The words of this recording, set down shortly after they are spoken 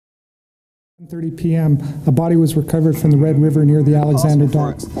1:30 p.m., a body was recovered from the Red River near the Alexander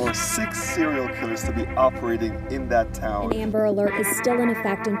Docks. For 6 serial killers to be operating in that town. An Amber Alert is still in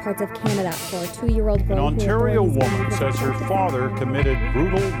effect in parts of Canada for a 2-year-old girl. An Ontario woman says her father committed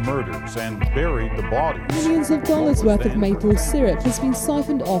brutal murders and buried the bodies. Millions of dollars worth of maple syrup has been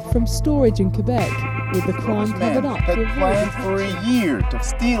siphoned off from storage in Quebec, with the crime covered up. Had planned for a year to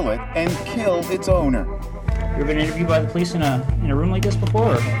steal it and kill its owner. You ever been interviewed by the police in a room like this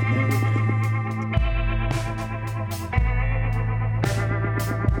before?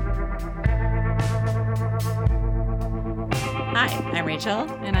 Hi, I'm Rachel.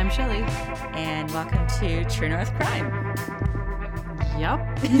 And I'm Shelley. And welcome to True North Crime.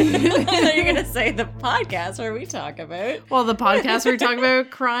 Yep. You're going to say the podcast where we talk about... Well, the podcast where we talk about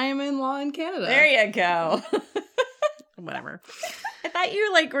crime and law in Canada. There you go. Whatever. I thought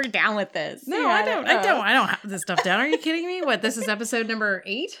you were down with this. No, I don't have this stuff down. Are you kidding me? What, this is episode number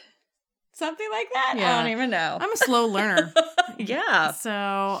 8? Something like that? Yeah. I don't even know. I'm a slow learner. Yeah.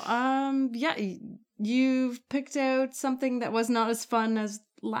 So, yeah, you've picked out something that was not as fun as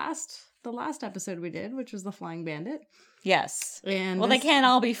the last episode we did, which was the Flying Bandit. Yes. And well, they can't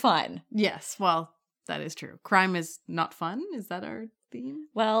all be fun. Yes, well, that is true. Crime is not fun. Is that our theme?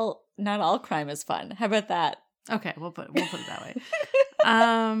 Well, not all crime is fun. How about that? Okay, we'll put it that way.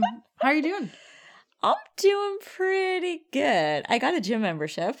 How are you doing? I'm doing pretty good. I got a gym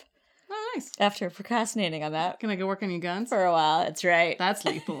membership. Oh, nice. After procrastinating on that. Can I go work on your guns? For a while. That's right. That's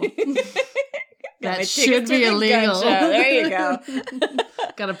lethal. That That should be illegal. There you go.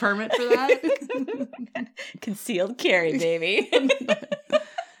 Got a permit for that? Concealed carry, baby.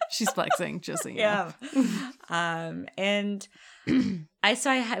 She's flexing, just so you know. Yeah. And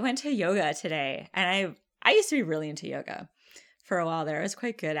I went to yoga today, and I used to be really into yoga for a while there. I was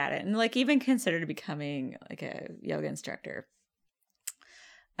quite good at it, and even considered becoming a yoga instructor.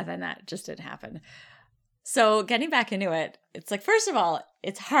 And then that just didn't happen. So getting back into it, it's first of all,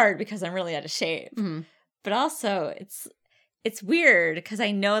 it's hard because I'm really out of shape. Mm-hmm. But also, it's weird because I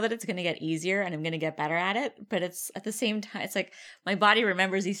know that it's going to get easier and I'm going to get better at it. But it's at the same time, it's my body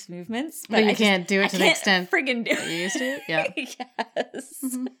remembers these movements. But you can't do it to the extent friggin' do it. You used to? Yeah. Yes.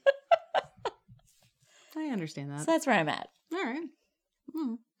 Mm-hmm. I understand that. So that's where I'm at. All right.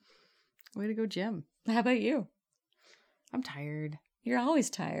 Way to go, Jim. How about you? I'm tired. You're always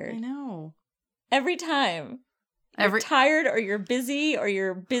tired. I know. Every time. You're tired, or you're busy and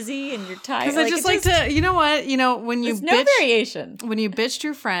you're tired. Because I just like to, you know what? When you no variation. When you bitch to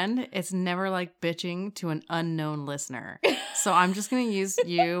your friend, it's never like bitching to an unknown listener. So I'm just going to use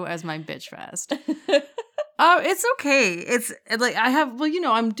you as my bitch fest. It's okay. It's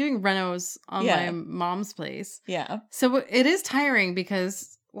I'm doing renos on my mom's place. Yeah. So it is tiring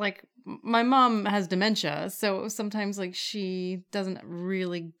because my mom has dementia, so sometimes she doesn't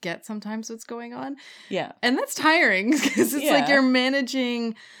really get sometimes what's going on. Yeah. And that's tiring because it's you're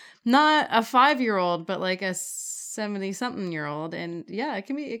managing not a 5-year-old, but a 70-something-year-old. And yeah, it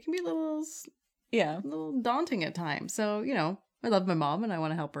can be a little daunting at times. So, I love my mom and I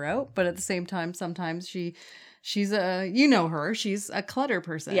want to help her out, but at the same time, sometimes she's she's a clutter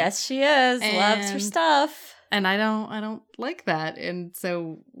person. Yes, she is. Loves her stuff. And I don't like that. And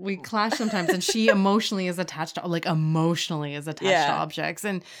so we clash sometimes, and she emotionally is attached to to objects.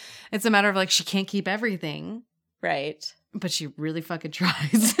 And it's a matter of she can't keep everything. Right. But she really fucking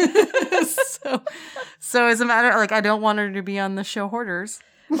tries. so it's a matter of I don't want her to be on the show Hoarders.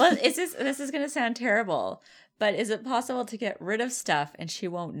 Well, this is going to sound terrible, but is it possible to get rid of stuff and she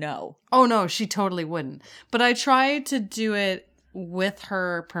won't know? Oh no, she totally wouldn't. But I try to do it with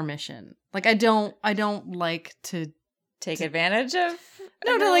her permission. I don't like to take advantage of.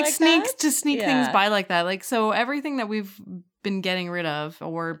 No, to sneak things by like that. So everything that we've been getting rid of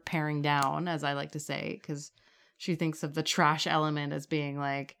or paring down, as I like to say, because she thinks of the trash element as being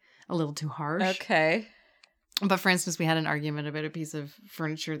a little too harsh. Okay. But for instance, we had an argument about a piece of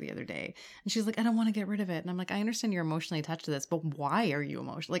furniture the other day, and she's like, I don't want to get rid of it. And I'm like, I understand you're emotionally attached to this, but why are you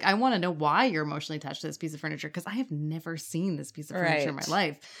emotionally? I want to know why you're emotionally attached to this piece of furniture, because I have never seen this piece of furniture in my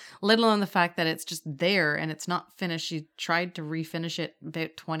life, let alone the fact that it's just there and it's not finished. She tried to refinish it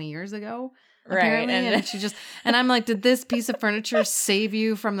about 20 years ago. Apparently, right. And I'm like, did this piece of furniture save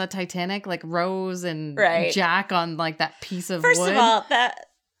you from the Titanic, Rose and Jack on that piece of wood? First of all,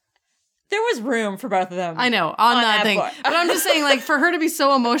 there was room for both of them. I know, on that thing. But I'm just saying, for her to be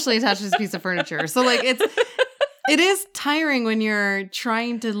so emotionally attached to this piece of furniture. So, it is tiring when you're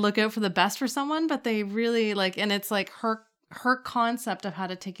trying to look out for the best for someone, but they really, and it's her concept of how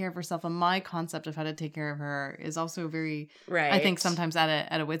to take care of herself and my concept of how to take care of her is also very, I think, sometimes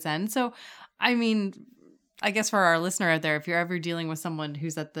at a wit's end. So, I mean, I guess for our listener out there, if you're ever dealing with someone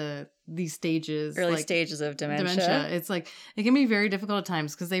who's at these stages, Early stages of dementia. It's like, it can be very difficult at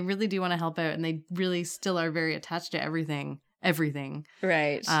times because they really do want to help out and they really still are very attached to everything.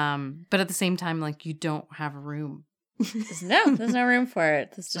 Right. But at the same time, like, you don't have a room. There's no room for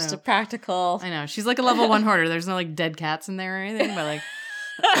it. It's just a practical. I know. She's like a level 1 hoarder. There's no like dead cats in there or anything, but like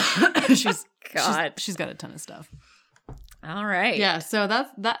she's got a ton of stuff. All right. Yeah, so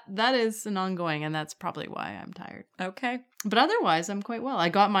that is an ongoing, and that's probably why I'm tired. Okay. But otherwise, I'm quite well. I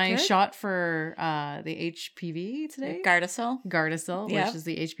got my shot for the HPV today. Gardasil, which is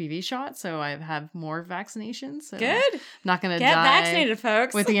the HPV shot. So I have more vaccinations. So good. I'm not going to die. Get vaccinated,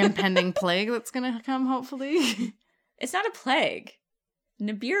 folks. With the impending plague that's going to come, hopefully. It's not a plague.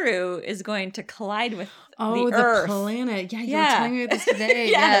 Nibiru is going to collide with the Earth. Planet. Yeah, you were telling me this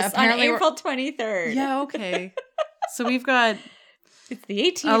today. Yes, apparently on April 23rd. Yeah, okay. So we've got it's the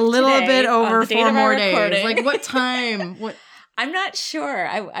 18th. A little today, bit over 4 more days. Like what time? What? I'm not sure.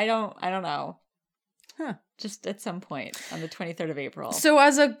 I don't know. Huh. Just at some point on the 23rd of April. So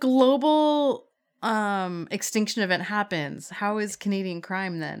as a global extinction event happens, how is Canadian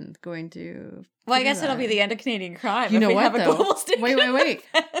crime then going to? Well, I guess it'll be the end of Canadian crime. You know what? Have a global wait.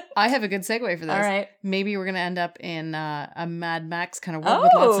 I have a good segue for this. All right. Maybe we're gonna end up in a Mad Max kind of world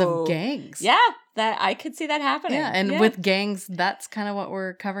with lots of gangs. Yeah, that I could see that happening. Yeah, and with gangs, that's kind of what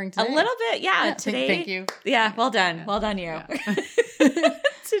we're covering today. A little bit, yeah. Today, thank you. Yeah, well done. Yeah. Well done, you. Yeah.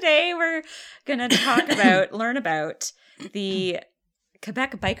 Today we're gonna learn about the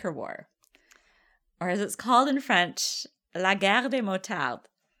Quebec Biker War, or as it's called in French, la Guerre des motards.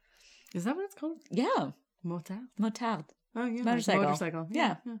 Is that what it's called? Yeah. Motard. Oh, yeah. Motorcycle.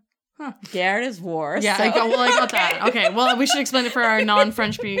 Yeah. Huh. Guerre is war. Yeah, so. I got that. Okay, well, we should explain it for our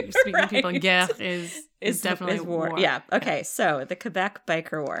non-French speaking people. Guerre is definitely war. Yeah. Okay, so the Quebec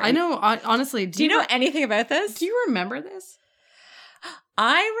Biker War. I know, honestly. Do you know anything about this? Do you remember this?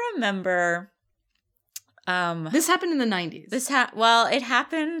 I remember... this happened in the 90s. It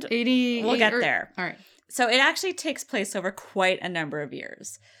happened... 80... We'll get there. All right. So it actually takes place over quite a number of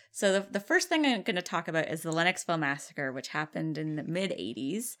years. So the first thing I'm going to talk about is the Lennoxville Massacre, which happened in the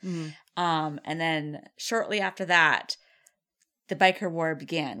mid-'80s. Mm-hmm. And then shortly after that, the Biker War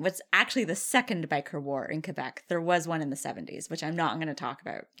began. What's actually the second Biker War in Quebec. There was one in the 70s, which I'm not going to talk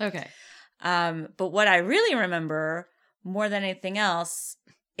about. Okay. But what I really remember more than anything else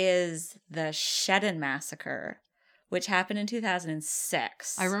is the Shelley Massacre, which happened in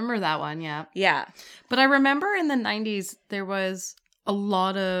 2006. I remember that one, yeah. Yeah. But I remember in the 90s, there was a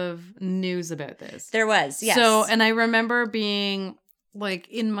lot of news about this. There was, yes. So, and I remember being like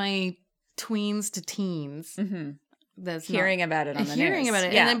in my tweens to teens. Mm-hmm. That's hearing about it on the news. Hearing about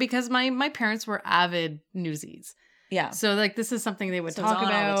it. Yeah. And then because my parents were avid newsies. Yeah. So like this is something they would talk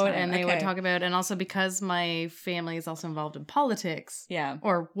about and they would Okay. talk about. And also because my family is also involved in politics. Yeah.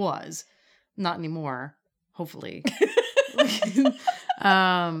 Or was. Not anymore. Hopefully.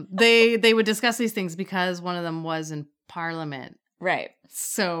 They would discuss these things because one of them was in Parliament. Right.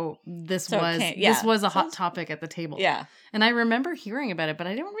 So this was a hot topic at the table. Yeah. And I remember hearing about it, but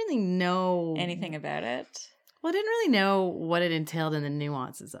I don't really know anything about it. Well, I didn't really know what it entailed in the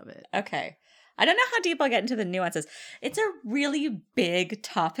nuances of it. Okay. I don't know how deep I'll get into the nuances. It's a really big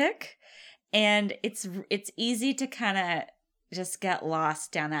topic, and it's easy to kind of just get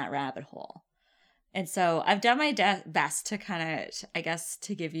lost down that rabbit hole. And so I've done my best to kind of, I guess,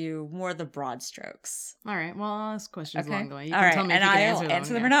 to give you more of the broad strokes. All right. Well, I'll ask questions along the way. You All can right. tell me and if you can I'll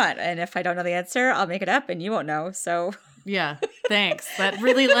answer them or not. And if I don't know the answer, I'll make it up and you won't know. So yeah, thanks. That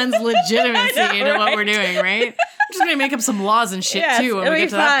really lends legitimacy into what we're doing, right? I'm just going to make up some laws and shit too when we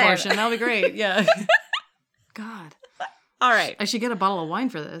get to that portion. That'll be great. Yeah. God. All right. I should get a bottle of wine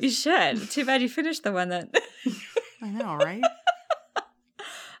for this. You should. Too bad you finished the one that... I know, right?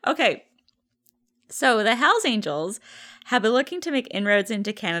 Okay. So the Hells Angels have been looking to make inroads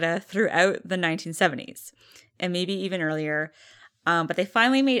into Canada throughout the 1970s and maybe even earlier, but they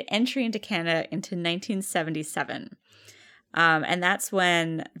finally made entry into Canada into 1977. And that's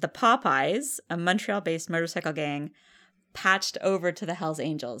when the Popeyes, a Montreal-based motorcycle gang, patched over to the Hells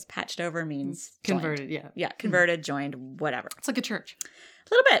Angels. Patched over means converted, joined. yeah. Yeah, converted, joined, whatever. It's like a church.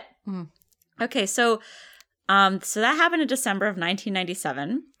 A little bit. Mm. Okay, so that happened in December of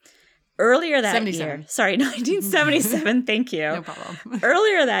 1997. Earlier that 77. year, 1977, thank you. No problem.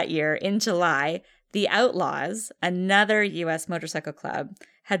 Earlier that year, in July, the Outlaws, another U.S. motorcycle club,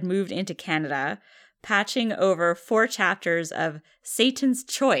 had moved into Canada, patching over 4 chapters of Satan's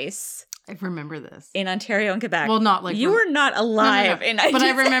Choice. I remember this. In Ontario and Quebec. Well, not like... You were not alive in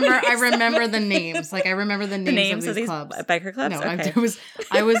 1977. But I remember the names. Like, I remember the names of these clubs. Biker clubs? No, okay.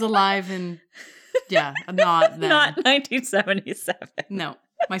 I was alive in Yeah, not them. Not 1977. No,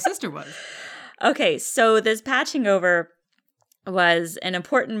 my sister was. Okay, so this patching over was an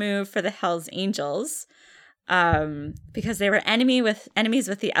important move for the Hells Angels because they were enemies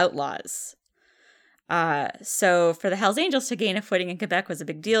with the Outlaws. So for the Hells Angels to gain a footing in Quebec was a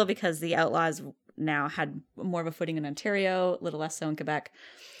big deal because the Outlaws now had more of a footing in Ontario, a little less so in Quebec.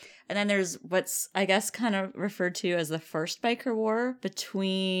 And then there's what's, I guess, kind of referred to as the first biker war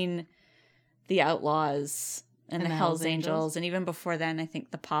between the Outlaws and the Hells Angels. And even before then, I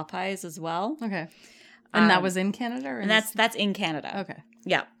think the Popeyes as well. Okay. And that was in Canada? And that's in Canada. Okay.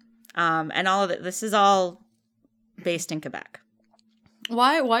 Yeah. And all of this is all based in Quebec.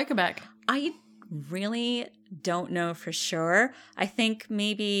 Why Quebec? I really don't know for sure. I think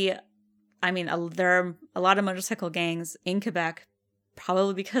maybe, there are a lot of motorcycle gangs in Quebec,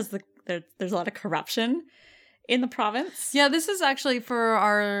 probably because there's a lot of corruption in the province. Yeah, this is actually for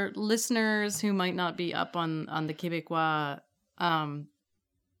our listeners who might not be up on the Québécois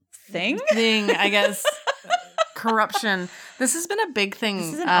thing, I guess. Corruption. This has been a big thing.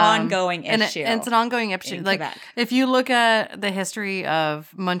 This is an ongoing issue. And it's an ongoing issue. In like, Quebec. if you look at the history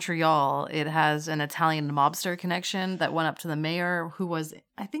of Montreal, it has an Italian mobster connection that went up to the mayor, who was,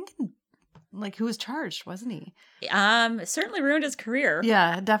 I think, who was charged, wasn't he? Certainly ruined his career.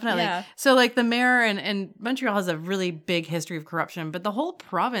 Yeah, definitely. Yeah. So, the mayor and Montreal has a really big history of corruption, but the whole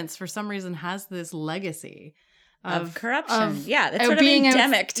province, for some reason, has this legacy of corruption. That's sort of being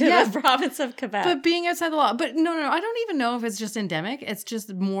endemic to the province of Quebec. But being outside the law. But no, I don't even know if it's just endemic. It's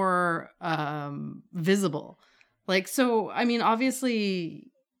just more visible. Obviously,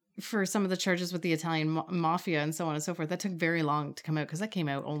 for some of the charges with the Italian mafia and so on and so forth, that took very long to come out because that came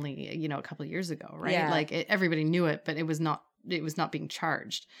out only, a couple of years ago, right? Yeah. Everybody knew it, but it was not being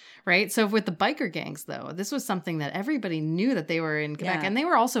charged, right? So with the biker gangs, though, this was something that everybody knew that they were in Quebec, and they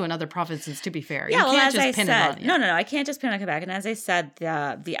were also in other provinces, to be fair. Yeah, you can't just pin it on. No, I can't just pin it on Quebec. And as I said,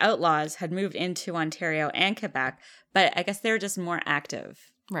 the Outlaws had moved into Ontario and Quebec, but I guess they were just more active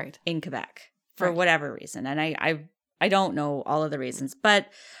in Quebec for whatever reason. And I don't know all of the reasons, but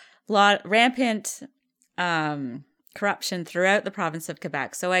rampant corruption throughout the province of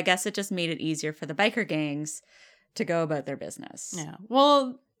Quebec. So I guess it just made it easier for the biker gangs to go about their business. Yeah.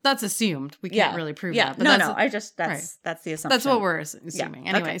 Well, that's assumed. We can't really prove that. But that's the assumption. That's what we're assuming.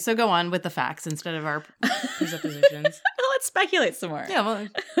 Yeah. Anyway, so go on with the facts instead of our presuppositions. Well, let's speculate some more. Yeah, well.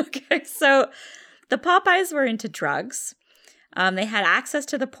 Okay, so the Popeyes were into drugs. They had access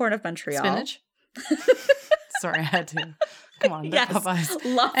to the port of Montreal. Spinach? Sorry, I had to. Come on, yes,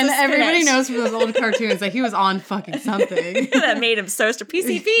 Popeyes. Love and everybody spinach. knows from those old cartoons that he was on fucking something. That made him so strong.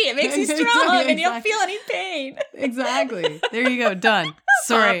 PCP, it makes you strong and you don't feel any pain. Exactly. There you go. Done.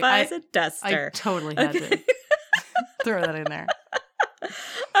 Sorry. Popeyes a duster. I totally had to throw that in there.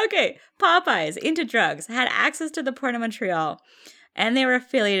 Okay. Popeyes, into drugs, had access to the Port of Montreal, and they were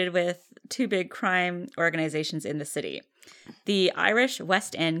affiliated with two big crime organizations in the city, the Irish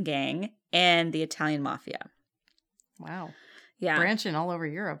West End Gang and the Italian Mafia. Wow. Yeah. Branching all over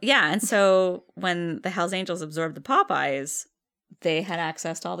Europe. Yeah. And so when the Hells Angels absorbed the Popeyes, they had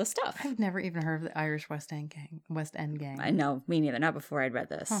access to all this stuff. I've never even heard of the Irish West End Gang. I know, me neither. Not before I'd read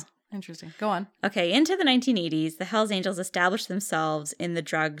this. Huh. Interesting. Go on. Okay. Into the 1980s, the Hells Angels established themselves in the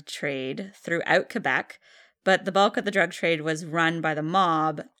drug trade throughout Quebec, but the bulk of the drug trade was run by the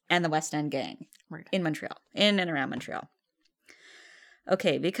mob and the West End Gang in Montreal, in and around Montreal.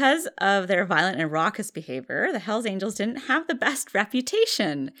 Okay, because of their violent and raucous behavior, the Hells Angels didn't have the best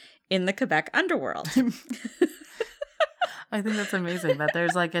reputation in the Quebec underworld. I think that's amazing that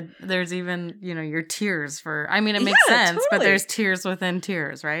there's even, your tiers for, it makes sense, totally. But there's tiers within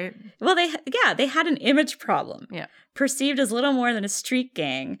tiers, right? Well, they had an image problem. Yeah. Perceived as little more than a street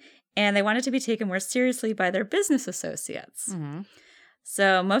gang, and they wanted to be taken more seriously by their business associates. Mm-hmm.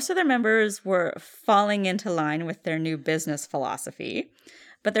 So most of their members were falling into line with their new business philosophy,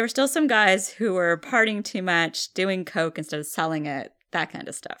 but there were still some guys who were partying too much, doing coke instead of selling it, that kind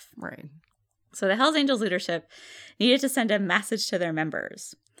of stuff. Right. So the Hells Angels leadership needed to send a message to their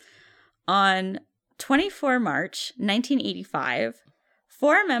members. On 24 March 1985,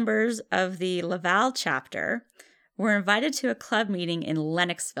 4 members of the Laval chapter were invited to a club meeting in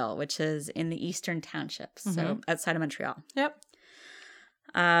Lennoxville, which is in the Eastern Townships, so outside of Montreal. Yep.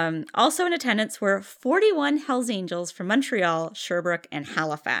 Also in attendance were 41 Hells Angels from Montreal, Sherbrooke, and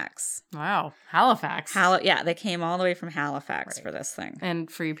Halifax. Wow. Halifax. They came all the way from Halifax for this thing.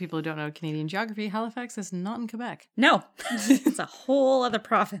 And for you people who don't know Canadian geography, Halifax is not in Quebec. No. It's a whole other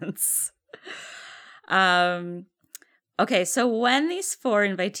province. Okay, so when these 4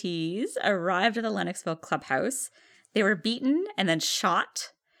 invitees arrived at the Lennoxville clubhouse, they were beaten and then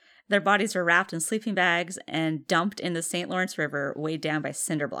shot. Their bodies were wrapped in sleeping bags and dumped in the St. Lawrence River, weighed down by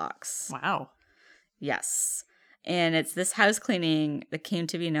cinder blocks. Wow. Yes. And it's this house cleaning that came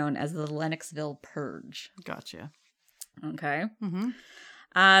to be known as the Lennoxville Purge. Gotcha. Okay.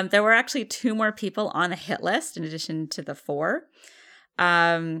 Mm-hmm. There were actually 2 more people on the hit list in addition to the 4.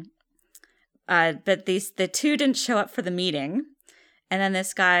 But the 2 didn't show up for the meeting. And then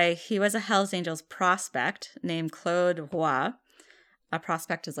this guy, he was a Hells Angels prospect named Claude Roy. A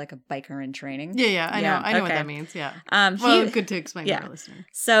prospect is like a biker in training. Yeah, I know what that means. Yeah. Well, good to explain to our listener.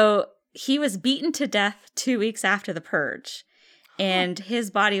 So he was beaten to death 2 weeks after the purge, and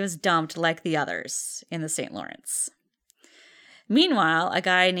his body was dumped like the others in the St. Lawrence. Meanwhile, a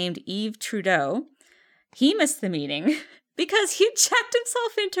guy named Yves Trudeau, he missed the meeting because he checked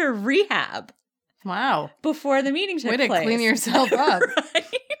himself into rehab. Wow. Before the meeting took place. Way to clean yourself up.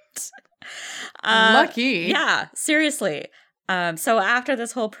 Right? Lucky. Yeah, seriously. So after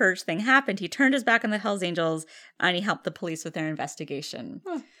this whole purge thing happened, he turned his back on the Hells Angels and he helped the police with their investigation.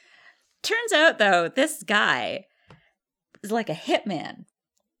 Huh. Turns out, though, this guy is like a hitman.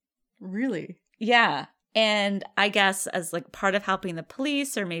 Really? Yeah. And I guess as like part of helping the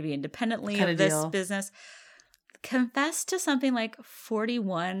police or maybe independently of this business, confessed to something like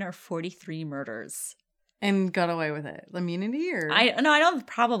 41 or 43 murders. And got away with it. Immunity or? I don't,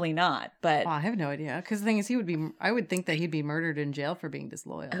 probably not, but. Oh, I have no idea. Because the thing is, I would think that he'd be murdered in jail for being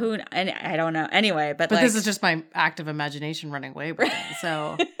disloyal. And I don't know. Anyway, but this is just my active imagination running away with it.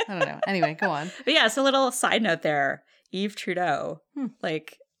 So, I don't know. Anyway, go on. But yeah, so a little side note there. Yves Trudeau,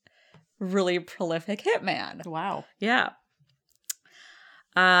 like, really prolific hitman. Wow. Yeah.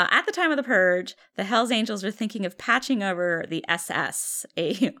 At the time of the purge, the Hells Angels were thinking of patching over the SS,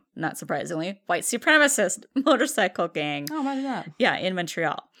 a, not surprisingly, white supremacist motorcycle gang. Oh, imagine that. Yeah, in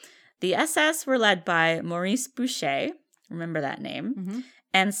Montreal. The SS were led by Maurice Boucher, remember that name,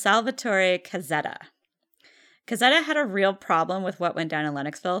 and Salvatore Cazzetta. Cazzetta had a real problem with what went down in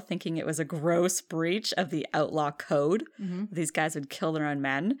Lennoxville, thinking it was a gross breach of the outlaw code. These guys would kill their own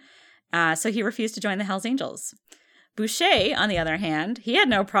men. So he refused to join the Hells Angels. Boucher, on the other hand, he had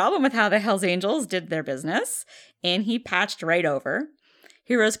no problem with how the Hells Angels did their business, and he patched right over.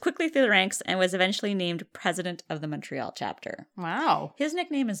 He rose quickly through the ranks and was eventually named president of the Montreal chapter. Wow. His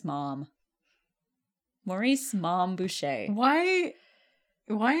nickname is Mom. Maurice Mom Boucher. Why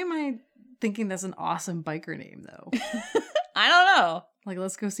am I thinking that's an awesome biker name, though? I don't know. Like,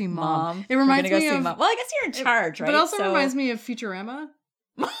 let's go see Mom. It reminds me of... Mom. Well, I guess you're in charge, right? But also reminds me of Futurama.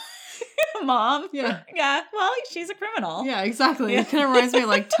 Mom. Yeah. Yeah. Well, she's a criminal. Yeah, exactly. It kind of reminds me of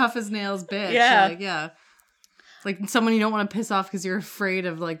like tough as nails bitch. Yeah. Like someone you don't want to piss off because you're afraid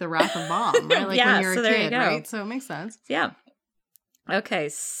of like the wrath of mom, right? Like when you're a kid, right? So it makes sense. Yeah. Okay,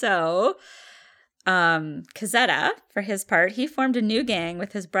 so Cazzetta, for his part, he formed a new gang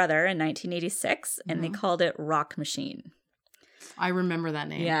with his brother in 1986, and they called it Rock Machine. I remember that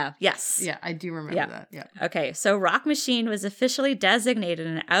name. Yeah. Yes. Yeah, I do remember that. Yeah. Okay, so Rock Machine was officially designated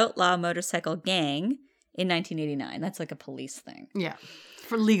an outlaw motorcycle gang in 1989. That's like a police thing. Yeah,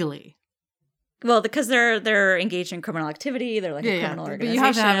 for legally. Well, because they're engaged in criminal activity, they're like a criminal organization. But you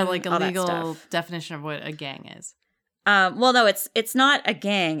have to have like a legal definition of what a gang is. Well, no, it's not a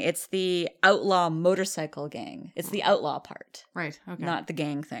gang. It's the outlaw motorcycle gang. It's the outlaw part. Right. Okay. Not the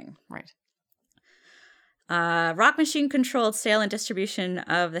gang thing. Right. Rock Machine controlled sale and distribution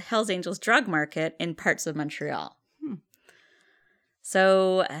of the Hells Angels drug market in parts of Montreal.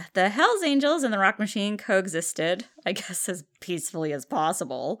 So the Hells Angels and the Rock Machine coexisted, I guess, as peacefully as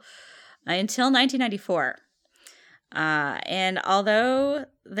possible until 1994. And although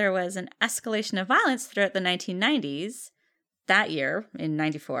there was an escalation of violence throughout the 1990s, that year, in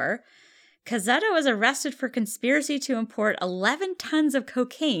 94, Cazzetta was arrested for conspiracy to import 11 tons of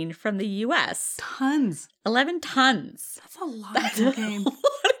cocaine from the U.S. Tons? 11 tons. That's a lot of cocaine. A lot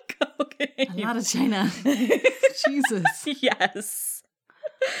of cocaine. A lot of China. Jesus. Yes.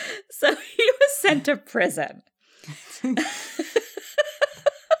 So he was sent to prison.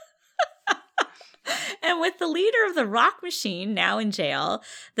 And with the leader of the Rock Machine now in jail,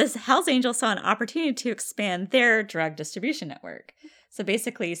 the Hells Angels saw an opportunity to expand their drug distribution network. So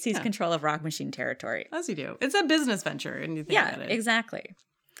basically, seize control of Rock Machine territory. As you do. It's a business venture, and you think about it. Yeah, exactly.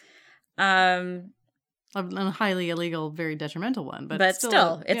 A highly illegal, very detrimental one, but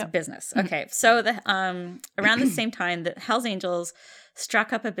still it's business. Okay, so around the same time, the Hells Angels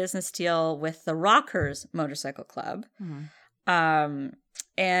struck up a business deal with the Rockers Motorcycle Club, and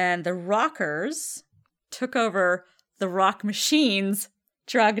the Rockers took over the Rock Machine's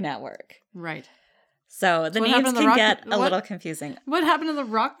drug network. Right. So the names can get a little confusing. What happened to the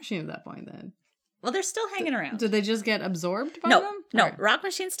Rock Machine at that point then? Well, they're still hanging around. Did they just get absorbed by No, them? no. Or- Rock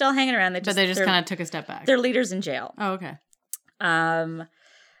Machine's still hanging around. but they just kind of took a step back. Their leader's in jail. Oh, okay.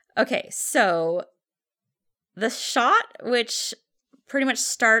 Okay, so the shot which pretty much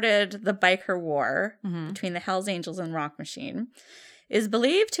started the biker war between the Hells Angels and Rock Machine is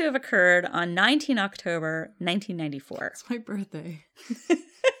believed to have occurred on 19 October 1994. It's my birthday.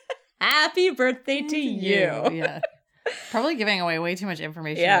 Happy birthday to you. Yeah. Probably giving away way too much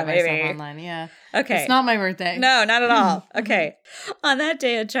information Yeah, about myself maybe. online. Yeah. Okay. It's not my birthday. No, not at all. Okay. On that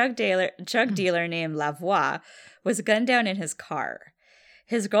day, a drug dealer named Lavoie was gunned down in his car.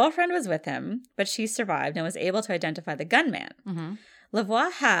 His girlfriend was with him, but she survived and was able to identify the gunman.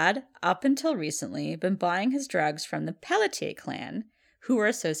 Lavoie had, up until recently, been buying his drugs from the Pelletier clan, who were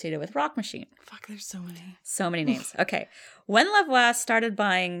associated with Rock Machine. Fuck, there's so many. So many names. Okay. When Lavoie started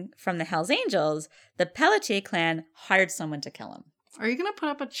buying from the Hells Angels, the Pelletier clan hired someone to kill him. Are you going to put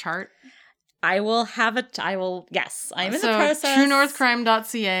up a chart? Yes. I'm in the process.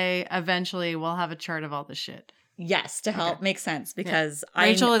 TrueNorthCrime.ca eventually will have a chart of all the shit. Yes, to help make sense because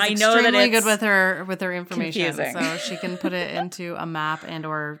Rachel is I know that extremely it's good with her information, confusing. so she can put it into a map and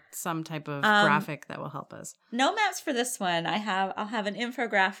or some type of graphic that will help us. No maps for this one. I'll have an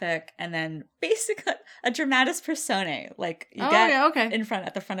infographic and then basically a dramatis personae, like you get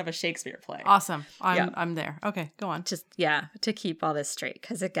at the front of a Shakespeare play. Awesome, I'm there. Okay, go on. Just to keep all this straight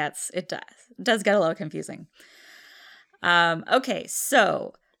because it does get a little confusing. Okay,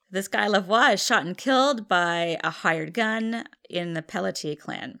 so. This guy Lavoie is shot and killed by a hired gun in the Pelletier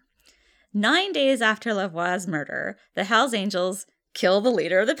clan. 9 days after Lavoie's murder, the Hells Angels kill the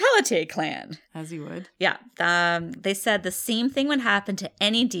leader of the Pelletier clan. As you would. Yeah. They said the same thing would happen to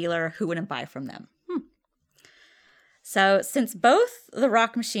any dealer who wouldn't buy from them. So since both the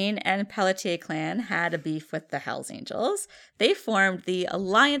Rock Machine and Pelletier clan had a beef with the Hells Angels, they formed the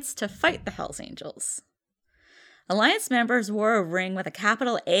Alliance to fight the Hells Angels. Alliance members wore a ring with a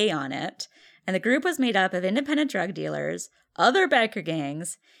capital A on it, and the group was made up of independent drug dealers, other biker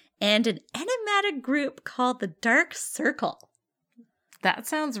gangs, and an enigmatic group called the Dark Circle. That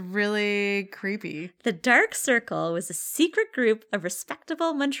sounds really creepy. The Dark Circle was a secret group of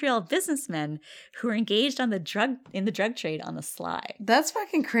respectable Montreal businessmen who were engaged in the drug trade on the sly. That's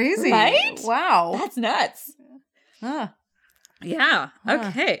fucking crazy. Right? Wow. That's nuts. Yeah.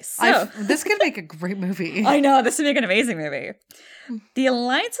 Okay. So this could make a great movie. I know this would make an amazing movie. The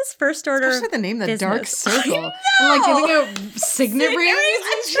Alliance's first order, especially the name, the business. Dark Circle, and like giving out signet rings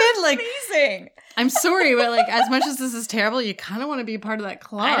and shit. Like, amazing. I'm sorry, but like, as much as this is terrible, you kind of want to be part of that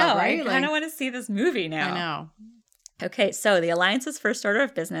club, I know, right? I kind of want to see this movie now. I know. Okay, so the Alliance's first order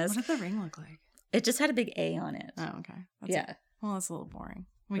of business. What did the ring look like? It just had a big A on it. Oh, okay. Well, that's a little boring.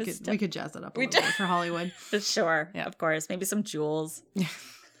 We could jazz it up a little bit for Hollywood. Sure, of course. Maybe some jewels.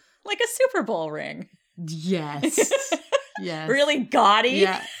 Like a Super Bowl ring. Yes. Yes. Really gaudy.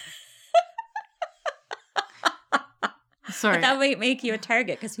 Yeah. Sorry. But that might make you a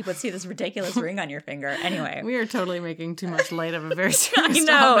target because people would see this ridiculous ring on your finger. Anyway. We are totally making too much light of a very serious I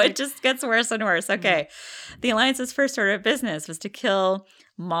know. topic. It just gets worse and worse. Okay. The Alliance's first order of business was to kill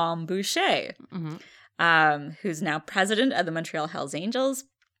Mom Boucher, who's now president of the Montreal Hells Angels.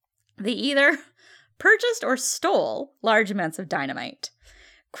 They either purchased or stole large amounts of dynamite,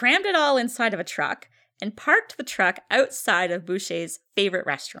 crammed it all inside of a truck, and parked the truck outside of Boucher's favorite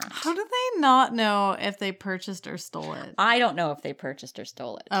restaurant. How do they not know if they purchased or stole it? I don't know if they purchased or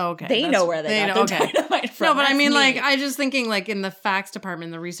stole it. Oh, okay. They know where they got their dynamite from. No, but I mean, me. like, I just thinking, like, in the facts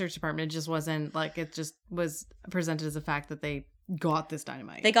department, the research department, it just wasn't, like, it just was presented as a fact that they got this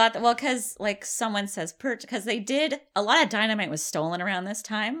dynamite. They got, because, like, someone says, because they did, a lot of dynamite was stolen around this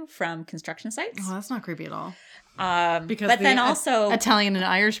time from construction sites. Oh, that's not creepy at all. Because but then also Italian and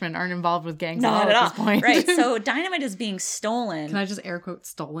Irishmen aren't involved with gangs not at this point. Right. So dynamite is being stolen. Can I just air quote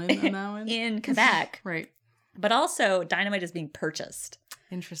stolen on that one? In Quebec. Right. But also dynamite is being purchased.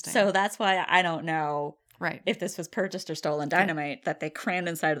 Interesting. So that's why I don't know if this was purchased or stolen dynamite that they crammed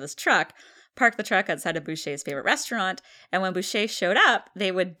inside of this truck, parked the truck outside of Boucher's favorite restaurant, and when Boucher showed up,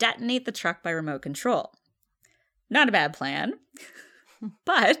 they would detonate the truck by remote control. Not a bad plan.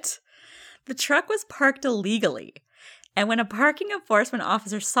 But the truck was parked illegally, and when a parking enforcement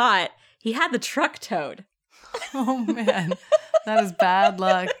officer saw it, he had the truck towed. Oh, man. That is bad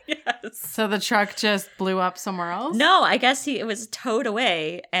luck. Yes. So the truck just blew up somewhere else? No, I guess it was towed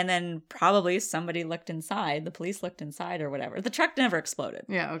away, and then probably somebody looked inside. The police looked inside or whatever. The truck never exploded.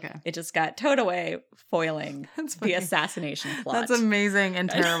 Yeah, okay. It just got towed away, foiling the assassination plot. That's amazing and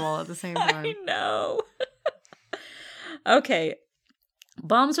terrible at the same time. I know. Okay.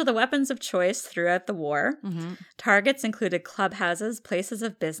 Bombs were the weapons of choice throughout the war. Mm-hmm. Targets included clubhouses, places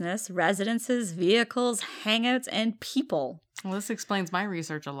of business, residences, vehicles, hangouts, and people. Well, this explains my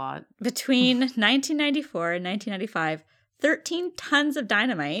research a lot. Between 1994 and 1995, 13 tons of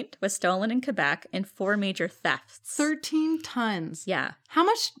dynamite was stolen in Quebec in 4 major thefts. 13 tons. Yeah. How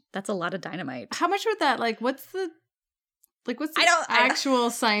much? That's a lot of dynamite. How much would that, like, what's the actual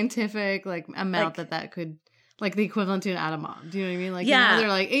scientific, like, amount that could, like, the equivalent to an atom bomb? Do you know what I mean? Like, yeah. They're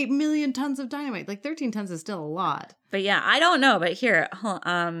like 8 million tons of dynamite. Like, 13 tons is still a lot. But yeah, I don't know. But here,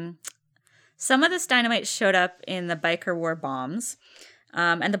 some of this dynamite showed up in the biker war bombs.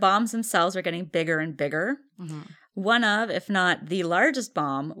 And the bombs themselves are getting bigger and bigger. Mm-hmm. One of, if not the largest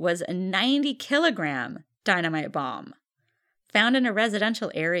bomb, was a 90-kilogram dynamite bomb found in a residential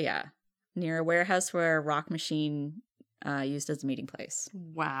area near a warehouse where Rock Machine used as a meeting place.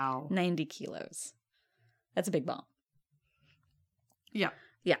 Wow. 90 kilos. That's a big bomb. Yeah.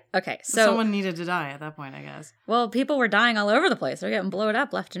 Yeah. Okay. So someone needed to die at that point, I guess. Well, people were dying all over the place. They're getting blown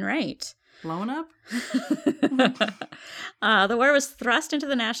up left and right. Blown up? The war was thrust into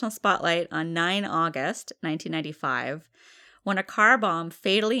the national spotlight on 9 August 1995 when a car bomb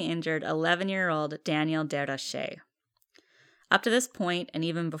fatally injured 11-year-old Daniel Desrochers. Up to this point, and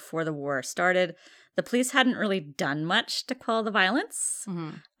even before the war started, the police hadn't really done much to quell the violence.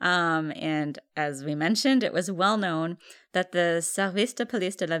 Mm-hmm. And as we mentioned, it was well known that the Service de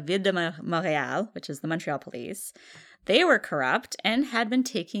Police de la Ville de Montréal, which is the Montreal Police, they were corrupt and had been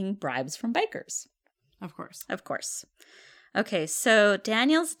taking bribes from bikers. Of course. Of course. Okay, so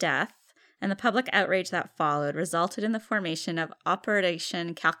Daniel's death and the public outrage that followed resulted in the formation of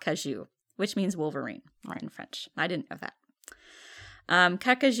Operation Carcajou, which means Wolverine in French. I didn't know that.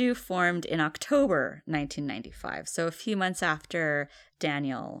 Carcajou formed in October 1995, so a few months after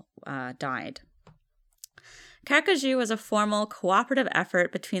Daniel died. Carcajou was a formal cooperative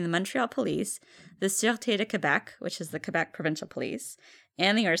effort between the Montreal Police, the Sûreté de Québec, which is the Quebec Provincial Police,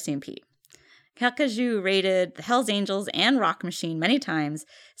 and the RCMP. Carcajou raided the Hells Angels and Rock Machine many times,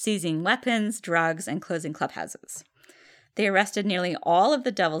 seizing weapons, drugs, and closing clubhouses. They arrested nearly all of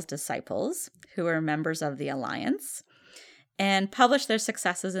the Devil's Disciples, who were members of the Alliance, and published their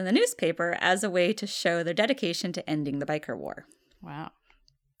successes in the newspaper as a way to show their dedication to ending the biker war. Wow.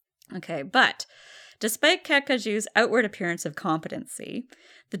 Okay, but despite Carcajou's outward appearance of competency,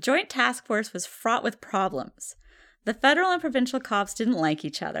 the Joint Task Force was fraught with problems. The federal and provincial cops didn't like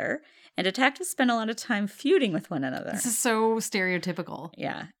each other, and detectives spent a lot of time feuding with one another. This is so stereotypical.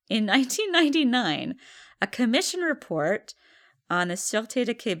 Yeah. In 1999, a commission report on the Sûreté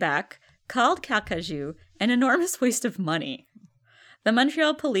de Québec called Carcajou an enormous waste of money. The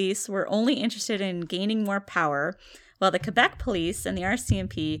Montreal police were only interested in gaining more power, while the Quebec police and the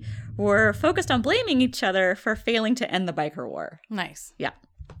RCMP were focused on blaming each other for failing to end the biker war. Nice. Yeah.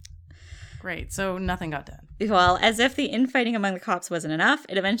 Great. So nothing got done. Well, as if the infighting among the cops wasn't enough,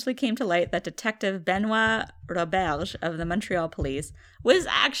 it eventually came to light that Detective Benoit Roberge of the Montreal police was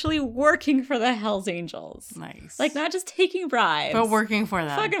actually working for the Hells Angels. Nice. Like, not just taking bribes. But working for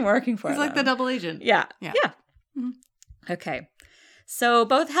them. Fucking working for them. He's like the double agent. Yeah. Yeah. Mm-hmm. Okay. So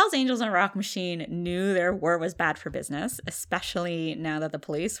both Hells Angels and Rock Machine knew their war was bad for business, especially now that the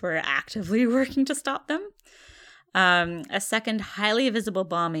police were actively working to stop them. A second highly visible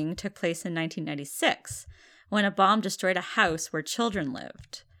bombing took place in 1996 when a bomb destroyed a house where children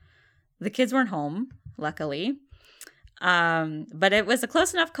lived. The kids weren't home, luckily, but it was a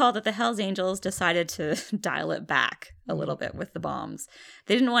close enough call that the Hells Angels decided to dial it back a little bit with the bombs.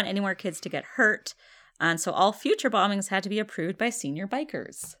 They didn't want any more kids to get hurt, and so all future bombings had to be approved by senior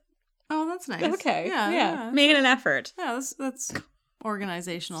bikers. Oh, that's nice. Okay. Yeah. Making an effort. Yeah, that's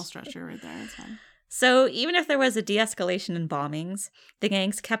organizational structure right there. That's fine. So even if there was a de-escalation in bombings, the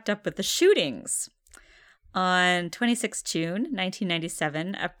gangs kept up with the shootings. On 26 June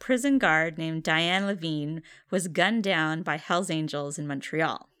 1997, a prison guard named Diane Levine was gunned down by Hells Angels in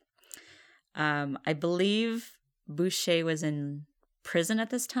Montreal. I believe Boucher was in prison at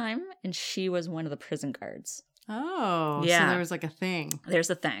this time, and she was one of the prison guards. Oh, yeah. So there was like a thing. There's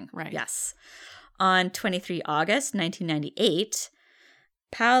a thing. Right. Yes. On 23 August 1998,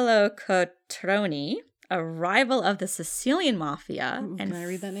 Paolo Cotroni, a rival of the Sicilian Mafia. Ooh, can I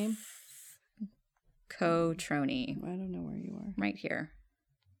read that name? Cotroni. I don't know where you are. Right here.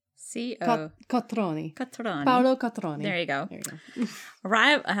 Cotroni. Cotroni. Paolo Cotroni. There you go. There you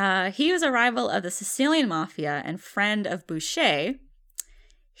go. He was a rival of the Sicilian Mafia and friend of Boucher.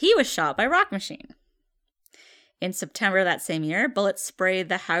 He was shot by Rock Machine. In September that same year, bullets sprayed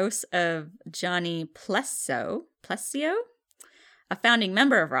the house of Johnny Plesio, a founding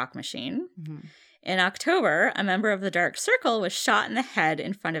member of Rock Machine. Mm-hmm. In October, a member of the Dark Circle was shot in the head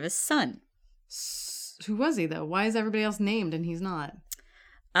in front of his son. Who was he, though? Why is everybody else named and he's not?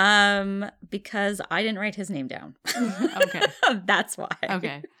 Because I didn't write his name down. Okay. That's why.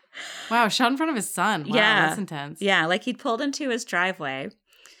 Okay. Wow, shot in front of his son. Wow, Yeah. That's intense. Yeah, like he'd pulled into his driveway,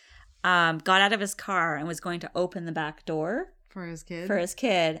 got out of his car and was going to open the back door For his kid? for his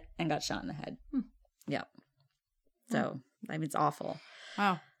kid and got shot in the head. Yep. So, I mean, it's awful.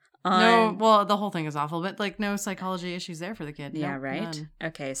 Wow. No, well, the whole thing is awful, but like no psychology issues there for the kid. Yeah, Nope, right? none.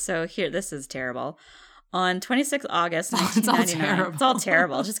 Okay, so here, this is terrible. On 26 August It's all 1999, terrible. it's all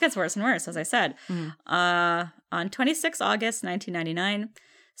terrible. It just gets worse and worse, as I said. Mhm. On 26 August 1999,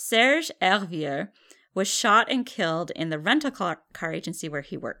 Serge Hervieux was shot and killed in the rental car agency where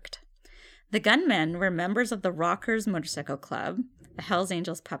he worked. The gunmen were members of the Rockers Motorcycle Club, the Hells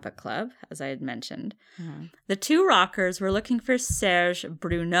Angels Puppet Club, as I had mentioned. The two rockers were looking for Serge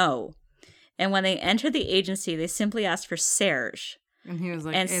Bruneau, and when they entered the agency, they simply asked for Serge. And he was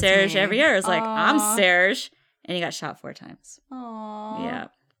like, And "It's Serge me." Hervieux is like, I'm Aw. Serge. And he got shot 4 times. Aw. Yeah.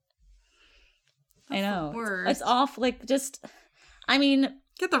 I That's know. the worst. It's awful. Like, just, I mean,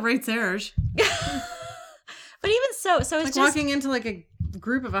 Get the right Serge. but even so it's Like just walking into like a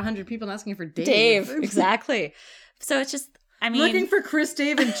group of 100 people and asking for Dave. Dave. Exactly. So it's just, I mean, Looking for Chris,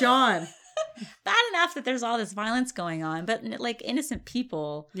 Dave, and John. bad enough that there's all this violence going on, but like innocent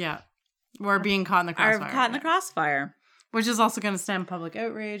people Yeah. Or being caught in the crossfire. are caught in the yeah. crossfire. Which is also going to stem public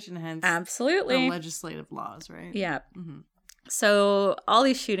outrage and hence Absolutely. the legislative laws, right? Yeah. Mhm. So all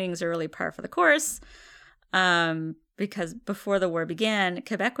these shootings are really par for the course, because before the war began,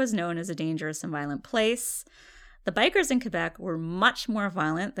 Quebec was known as a dangerous and violent place. The bikers in Quebec were much more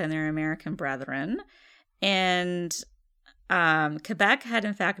violent than their American brethren, and Quebec had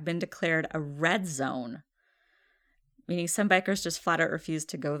in fact been declared a red zone, meaning some bikers just flat out refused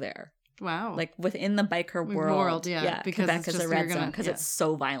to go there. Wow. Like within the biker world, yeah, because Quebec it's is a just- red you're gonna- zone because yeah. it's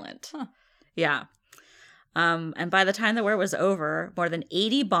so violent. Huh. Yeah. And by the time the war was over, more than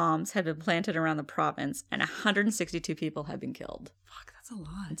 80 bombs had been planted around the province, and 162 people had been killed. Fuck, that's a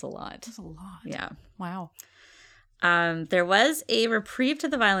lot. It's a lot. That's a lot. Yeah. Wow. There was a reprieve to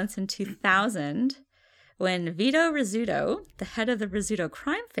the violence in 2000 when Vito Rizzuto, the head of the Rizzuto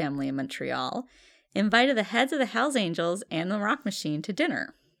crime family in Montreal, invited the heads of the Hells Angels and the Rock Machine to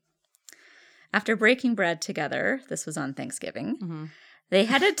dinner. After breaking bread together, this was on Thanksgiving, they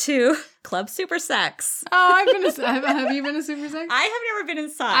headed to Club Super Sex. Oh, I've been have you been to Super Sex? I have never been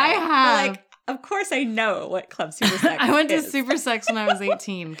inside. I have. But, like, of course I know what Club Super Sex I went to is. Super Sex when I was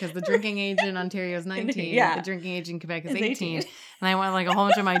 18 because the drinking age in Ontario is 19. Yeah. The drinking age in Quebec is It's 18. 18. And I went with like a whole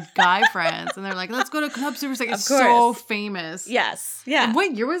bunch of my guy friends and they're like, let's go to Club Super Sex. It's Of so course. famous. Yes. Yeah. And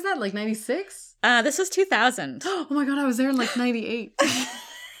what year was that? Like 96? This was 2000. Oh my God, I was there in like 98.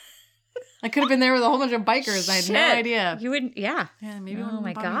 I could have been there with a whole bunch of bikers. I had no Shit. idea. You wouldn't, yeah. Yeah, maybe Oh one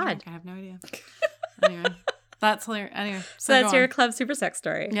my bought me a God. drink. I have no idea. Anyway, that's hilarious. Anyway, So that's go your on. Club Super Sex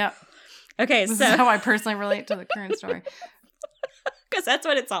story. Yeah. Okay, This so is how I personally relate to the current story. because that's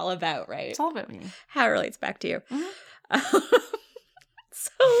what it's all about, right? It's all about me. How it relates back to you.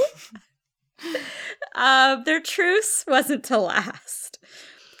 Their truce wasn't to last.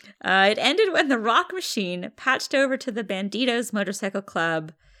 It ended when the Rock Machine patched over to the Banditos Motorcycle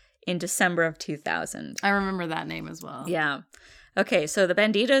Club in December of 2000. I remember that name as well. Yeah. Okay, so the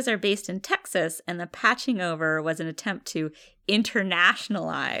Banditos are based in Texas, and the patching over was an attempt to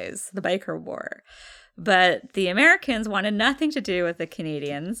internationalize the biker war. But the Americans wanted nothing to do with the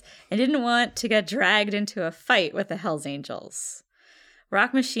Canadians and didn't want to get dragged into a fight with the Hells Angels.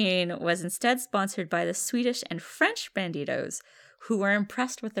 Rock Machine was instead sponsored by the Swedish and French Banditos, who were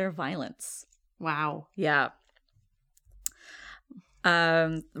impressed with their violence. Wow. Yeah.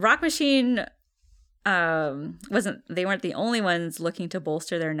 Rock Machine they weren't the only ones looking to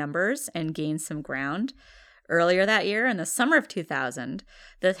bolster their numbers and gain some ground. Earlier that year, in the summer of 2000,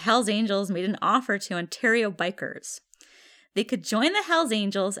 the Hells Angels made an offer to Ontario bikers. They could join the Hells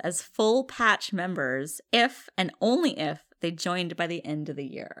Angels as full patch members if and only if they joined by the end of the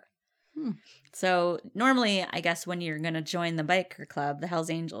year. So normally, I guess when you're going to join the biker club, the Hells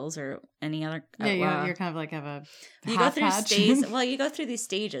Angels or any other, Yeah, you're kind of like have a you go half through patch. stages. Well, you go through these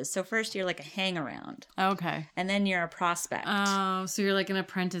stages. So first you're like a hang around, Okay. and then you're a prospect. Oh, so you're like an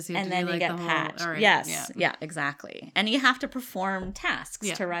apprentice. You have And to then do you like get the whole, patched. all right, Yes. Yeah, exactly. And you have to perform tasks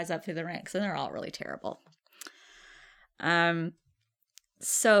Yeah. to rise up through the ranks, and they're all really terrible.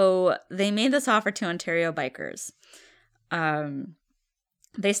 So they made this offer to Ontario bikers.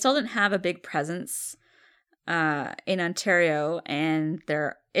 They still didn't have a big presence in Ontario, and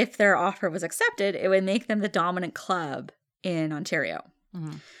if their offer was accepted, it would make them the dominant club in Ontario.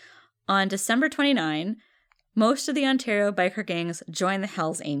 On December 29, most of the Ontario biker gangs joined the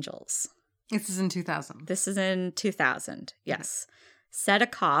Hells Angels. This is in 2000. This is in 2000, yes. Said a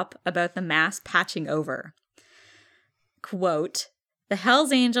cop about the mass patching over. Quote, "The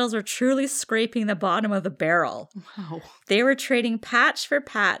Hells Angels were truly scraping the bottom of the barrel. Wow. They were trading patch for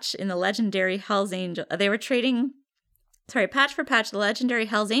patch in the legendary Hells Angel. They were trading, patch for patch, the legendary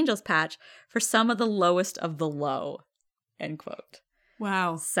Hells Angels patch for some of the lowest of the low." End quote.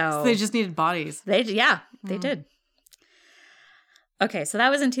 Wow. So they just needed bodies. They did. Okay, so that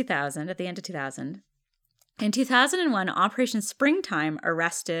was in 2000, at the end of 2000. In 2001, Operation Springtime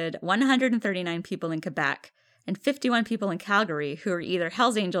arrested 139 people in Quebec and 51 people in Calgary who were either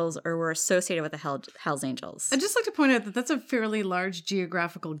Hells Angels or were associated with the Hells Angels. I'd just like to point out that that's a fairly large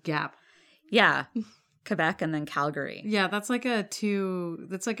geographical gap. Yeah, Quebec and then Calgary. Yeah, that's like a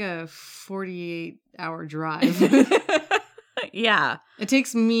 48-hour drive. Yeah. It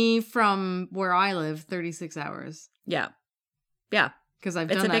takes me from where I live 36 hours. Yeah. Yeah. Because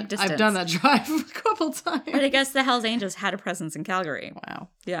I've It's done a big that. I've done that drive a couple times. But I guess the Hells Angels had a presence in Calgary. Wow.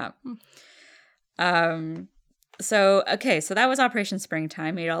 Yeah. So that was Operation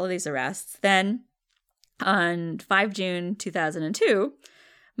Springtime, made all of these arrests. Then on 5 June 2002,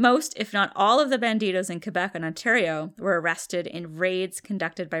 most, if not all, of the banditos in Quebec and Ontario were arrested in raids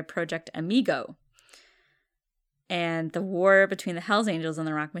conducted by Project Amigo. And the war between the Hells Angels and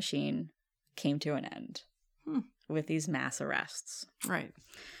the Rock Machine came to an end with these mass arrests. Right.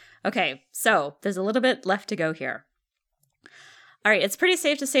 Okay, so there's a little bit left to go here. All right, it's pretty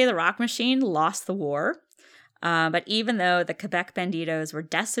safe to say the Rock Machine lost the war. But even though the Quebec banditos were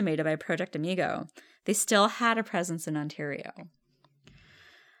decimated by Project Amigo, they still had a presence in Ontario.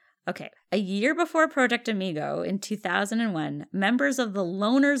 Okay, a year before Project Amigo, in 2001, members of the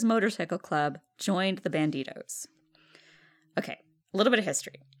Loners Motorcycle Club joined the banditos. Okay, a little bit of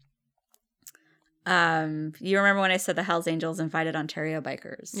history. You remember when I said the Hells Angels invited Ontario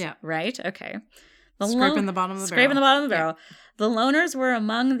bikers? Yeah. Right? Okay. Scraping the bottom of the barrel. Scraping the bottom of the barrel. Yeah. The Loners were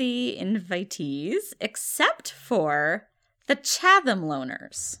among the invitees, except for the Chatham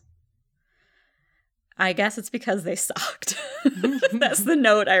Loners. I guess it's because they sucked. That's the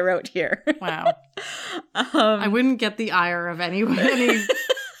note I wrote here. Wow. I wouldn't get the ire of any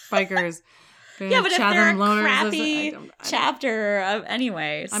bikers. Yeah, but Chatham if they're a Loners crappy chapter of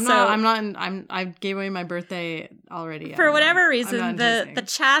anyway. I gave away my birthday already. For whatever reason, the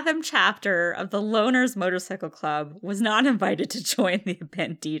Chatham chapter of the Loners Motorcycle Club was not invited to join the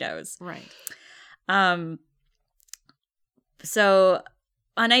banditos. Right. So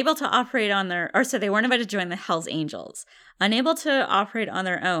unable to operate on they weren't invited to join the Hells Angels. Unable to operate on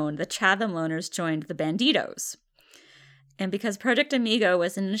their own, the Chatham Loners joined the banditos. And because Project Amigo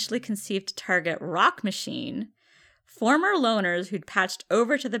was initially conceived to target Rock Machine, former loners who'd patched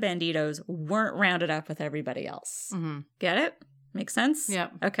over to the banditos weren't rounded up with everybody else. Mm-hmm. Get it? Makes sense?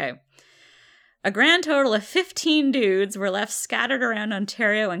 Yep. Okay. A grand total of 15 dudes were left scattered around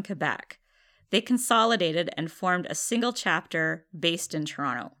Ontario and Quebec. They consolidated and formed a single chapter based in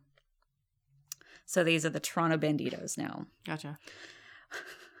Toronto. So these are the Toronto Banditos now. Gotcha.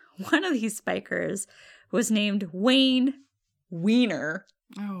 One of these bikers was named Wayne Wiener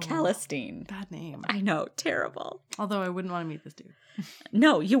Calistine. Bad name. I know, terrible. Although I wouldn't want to meet this dude.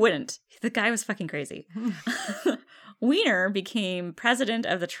 No, you wouldn't. The guy was fucking crazy. Wiener became president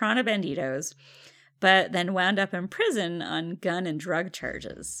of the Toronto Banditos, but then wound up in prison on gun and drug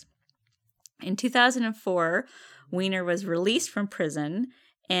charges. In 2004, Wiener was released from prison,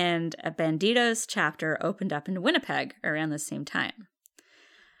 and a Banditos chapter opened up in Winnipeg around the same time.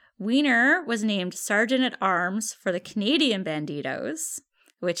 Wiener was named Sergeant at Arms for the Canadian Banditos,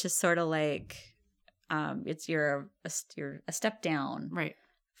 which is sort of like you're a step down, right,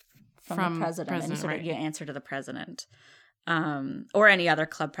 from the president, and you answer to the president, or any other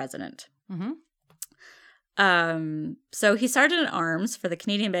club president. Mm-hmm. So he's Sergeant at Arms for the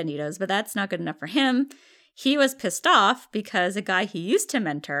Canadian Banditos, but that's not good enough for him. He was pissed off because a guy he used to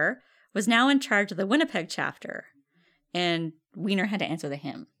mentor was now in charge of the Winnipeg chapter, and Wiener had to answer to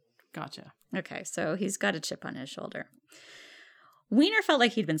him. Gotcha. Okay, so he's got a chip on his shoulder. Wiener felt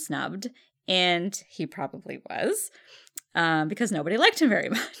like he'd been snubbed, and he probably was, because nobody liked him very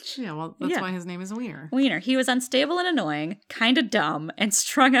much. Yeah, well, that's why his name is Wiener. Wiener. He was unstable and annoying, kind of dumb, and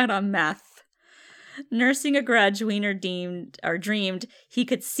strung out on meth. Nursing a grudge, Wiener dreamed he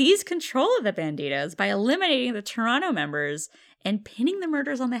could seize control of the Banditos by eliminating the Toronto members and pinning the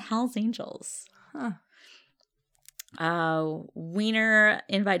murders on the Hells Angels. Huh. Wiener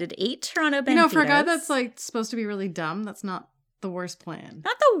invited 8 Toronto Banditos. For a guy that's like supposed to be really dumb, that's not the worst plan.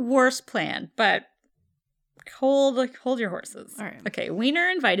 Not the worst plan, but hold your horses. All right. Okay, Wiener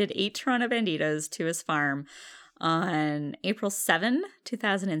invited 8 Toronto banditos to his farm on April 7,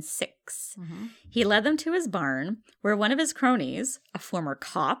 2006. He led them to his barn, where one of his cronies, a former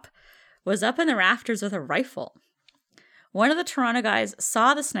cop, was up in the rafters with a rifle. One of the Toronto guys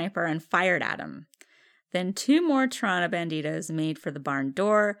saw the sniper and fired at him. Then 2 more Toronto banditos made for the barn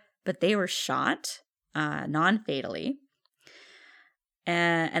door, but they were shot, non-fatally.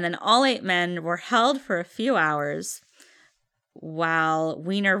 And then all 8 men were held for a few hours while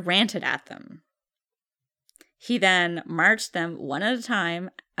Wiener ranted at them. He then marched them one at a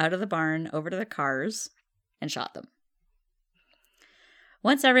time out of the barn over to the cars and shot them.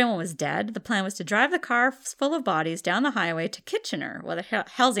 Once everyone was dead, the plan was to drive the car full of bodies down the highway to Kitchener, where the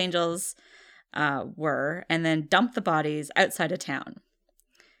Hells Angels were, and then dump the bodies outside of town.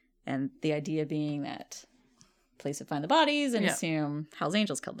 And the idea being that police would find the bodies and assume Hells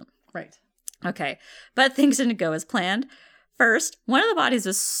Angels killed them. Right. Okay, but things didn't go as planned. First, one of the bodies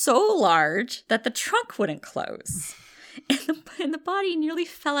was so large that the trunk wouldn't close. And the body nearly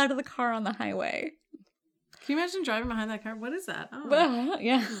fell out of the car on the highway. Can you imagine driving behind that car? What is that? Oh. Well,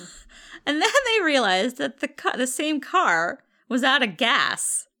 yeah. And then they realized that the same car was out of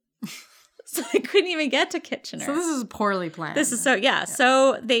gas. So they couldn't even get to Kitchener. So this is poorly planned. This is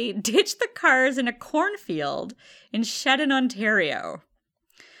So they ditched the cars in a cornfield in Shedden, Ontario.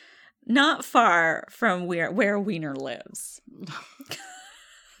 Not far from where Wiener lives.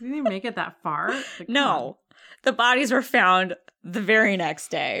 Didn't even make it that far? Like, no. The bodies were found the very next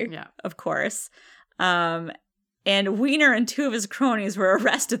day, of course. And Wiener and 2 of his cronies were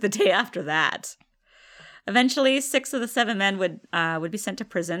arrested the day after that. Eventually, 6 of the 7 men would be sent to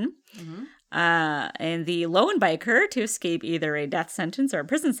prison. And the lone biker, to escape either a death sentence or a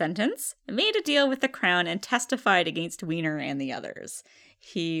prison sentence, made a deal with the Crown and testified against Wiener and the others.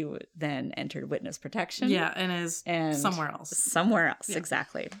 He then entered witness protection. Yeah, and somewhere else. Somewhere else,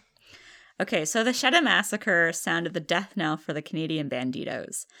 exactly. Okay, so the Shedden massacre sounded the death knell for the Canadian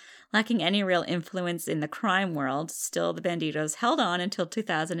banditos. Lacking any real influence in the crime world, still the banditos held on until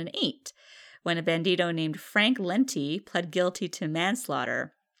 2008, when a bandito named Frank Lenti pled guilty to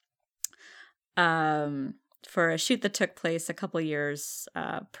manslaughter for a shoot that took place a couple years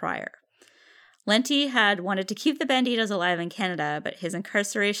prior. Lenti had wanted to keep the banditos alive in Canada, but his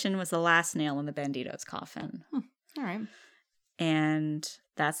incarceration was the last nail in the banditos' coffin. All right. And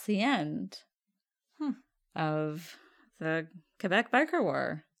that's the end of the Quebec Biker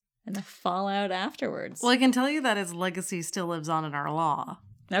War and the fallout afterwards. Well, I can tell you that his legacy still lives on in our law.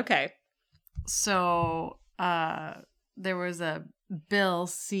 Okay. So there was a Bill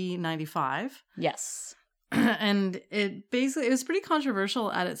C-95. Yes. And it was pretty controversial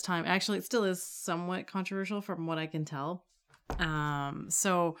at its time. Actually, it still is somewhat controversial from what I can tell.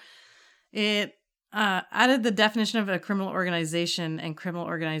 So it added the definition of a criminal organization and criminal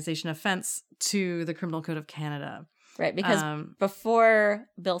organization offense to the Criminal Code of Canada. Right, because before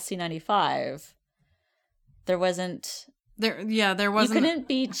Bill C-95, there wasn't... There wasn't. You couldn't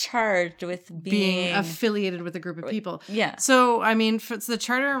be charged with being affiliated with a group of people. Yeah. So, I mean, so the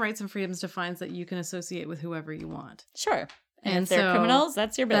Charter of Rights and Freedoms defines that you can associate with whoever you want. Sure. And if they're criminals,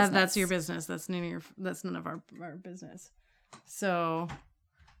 that's your business. That's your business. That's none of our business. So,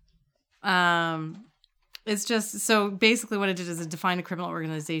 it's just, so basically what it did is it defined a criminal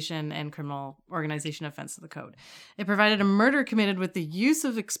organization and criminal organization offense to the code. It provided a murder committed with the use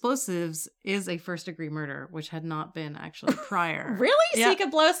of explosives is a first-degree murder, which had not been actually prior. Really? Yeah. So you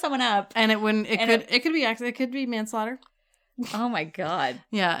could blow someone up. And it could be manslaughter. Oh my God.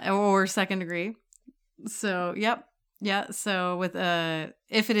 Yeah, or second degree. So, yep. Yeah, so with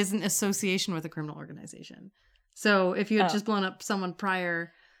if it is an association with a criminal organization. So if you had just blown up someone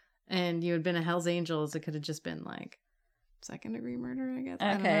prior and you had been a Hells Angels, it could have just been like second degree murder, I guess. Okay.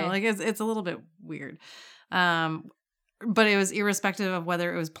 I don't know. Like it's a little bit weird. But it was irrespective of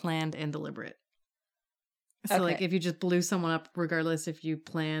whether it was planned and deliberate. So like if you just blew someone up, regardless if you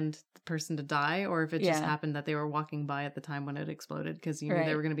planned the person to die or if it just happened that they were walking by at the time when it exploded because you knew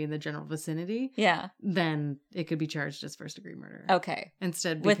they were going to be in the general vicinity. Yeah. Then it could be charged as first degree murder. Okay.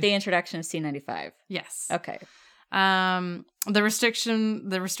 Instead with the introduction of C-95. Yes. Okay. The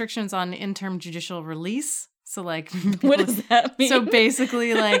restrictions on interim judicial release. So like what does that mean? So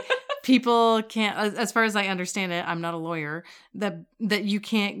basically like people can't, as far as I understand it, I'm not a lawyer, that you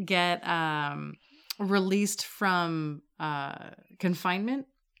can't get released from confinement.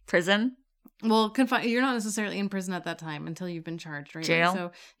 Prison? Well, you're not necessarily in prison at that time until you've been charged, right? Jail?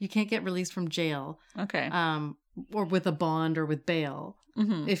 So you can't get released from jail. Okay. Or with a bond or with bail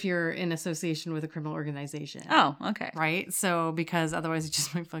Mm-hmm. if you're in association with a criminal organization. Oh, okay. Right? So because otherwise you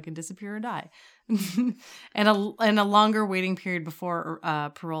just might fucking disappear or die. and a longer waiting period before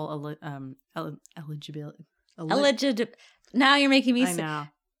parole eligibility. Now you're making me I know.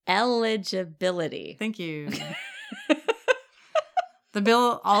 Eligibility. Thank you. The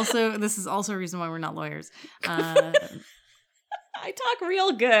bill also, this is also a reason why we're not lawyers. I talk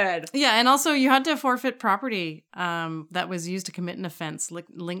real good. Yeah, and also you had to forfeit property that was used to commit an offense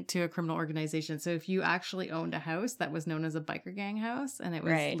linked to a criminal organization. So if you actually owned a house that was known as a biker gang house and it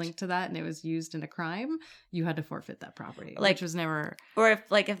was linked to that and it was used in a crime, you had to forfeit that property, which was never... Or if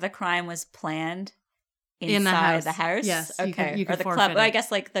the crime was planned inside the house? Yes. Okay. You could or the forfeit club. I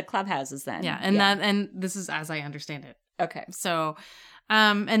guess like the clubhouses then. Yeah, and this is as I understand it. Okay. So,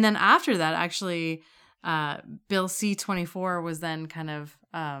 and then after that, actually... Bill C-24 was then kind of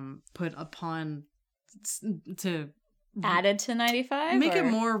put upon to added to 95, make it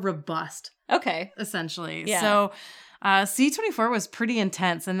more robust. Okay, essentially. Yeah. So C-24 was pretty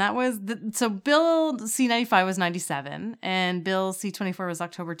intense, and that was so Bill C-95 was 97, and Bill C-24 was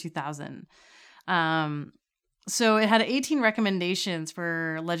October 2000. So it had 18 recommendations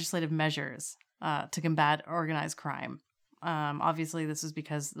for legislative measures to combat organized crime. Obviously, this was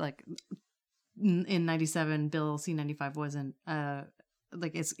because like. In 97, Bill C-95 wasn't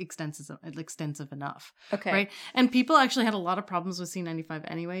like it's extensive enough. Okay. Right. And people actually had a lot of problems with C-95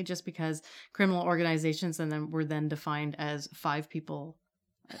 anyway, just because criminal organizations were then defined as 5 people.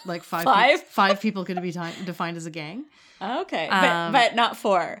 Like five people could be defined as a gang. Okay. But not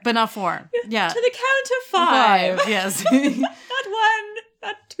 4. But not 4. Yeah. To the count of 5. Yes. Not 1,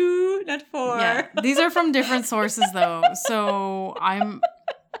 not 2, not 4. Yeah. These are from different sources though. So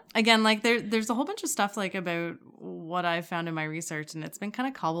again, like there's a whole bunch of stuff like about what I found in my research, and it's been kind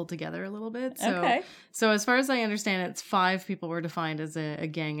of cobbled together a little bit. So as far as I understand, it's 5 people were defined as a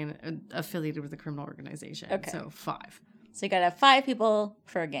gang and affiliated with a criminal organization. Okay. So 5. So you gotta have 5 people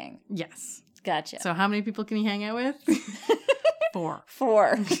for a gang. Yes. Gotcha. So how many people can you hang out with? 4.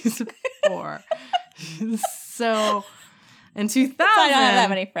 4. 4. So... In 2000, I don't have that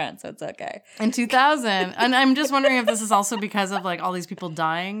many friends, so it's okay. In 2000, and I'm just wondering if this is also because of like all these people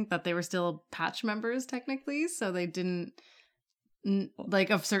dying that they were still patch members technically, so they didn't like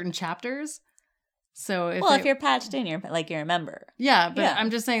of certain chapters. So if you're patched in, you're a member. Yeah, but I'm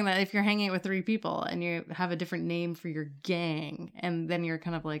just saying that if you're hanging out with 3 people and you have a different name for your gang, and then you're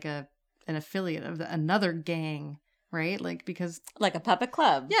kind of like an affiliate of another gang. Right? Like, because... Like a puppet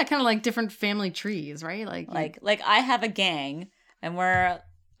club. Yeah, kind of like different family trees, right? Like I have a gang, and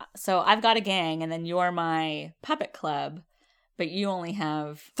so I've got a gang, and then you're my puppet club, but you only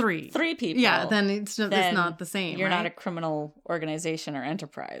have 3 people. Yeah, then it's not the same, You're not a criminal organization or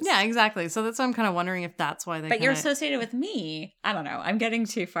enterprise. Yeah, exactly. So that's why I'm kind of wondering if that's why they But you're associated with me. I don't know. I'm getting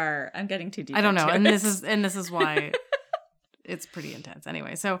too far. I'm getting too deep. I don't know. Into And this is why it's pretty intense.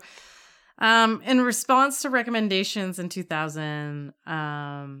 Anyway, so... in response to recommendations in 2000,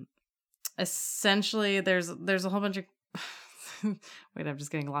 essentially there's a whole bunch of wait, I'm just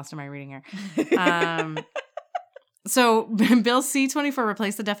getting lost in my reading here. So Bill C-24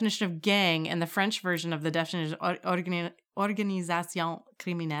 replaced the definition of gang in the French version of the definition organisation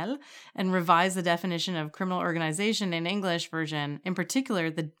criminelle and revised the definition of criminal organization in English version. In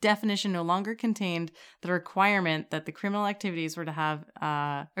particular, the definition no longer contained the requirement that the criminal activities were to have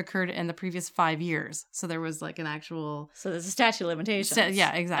occurred in the previous 5 years. So there was like an actual... So there's a statute of limitations.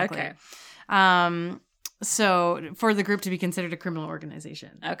 Yeah, exactly. Okay. So for the group to be considered a criminal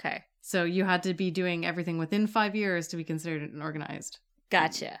organization. Okay. So you had to be doing everything within 5 years to be considered an organized.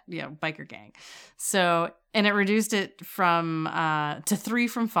 Gotcha. Biker gang. So, and it reduced it from to 3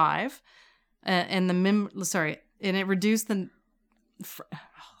 from 5, and it reduced it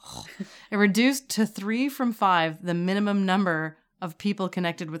reduced to 3 from 5 the minimum number of people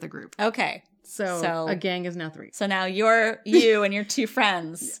connected with a group. Okay. So a gang is now 3. So now you and your 2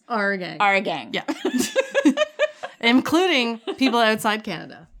 friends are a gang. Yeah. Including people outside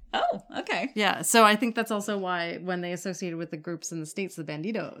Canada. Oh, okay. Yeah, so I think that's also why when they associated with the groups in the States, the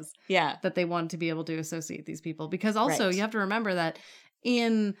banditos, that they wanted to be able to associate these people. Because also you have to remember that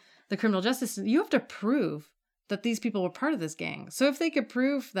in the criminal justice system, you have to prove that these people were part of this gang. So if they could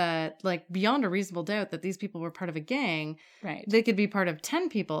prove that, like, beyond a reasonable doubt that these people were part of a gang, Right. they could be part of 10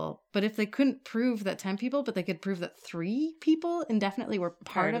 people. But if they couldn't prove that 10 people, but they could prove that 3 people indefinitely were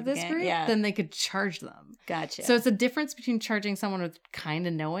part of the this gang, group, yeah. then they could charge them. Gotcha. So it's a difference between charging someone with kind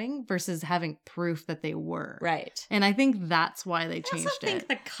of knowing versus having proof that they were. right. And I think that's why they I changed also think it.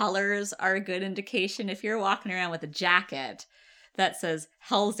 the colors are a good indication. If you're walking around with a jacket that says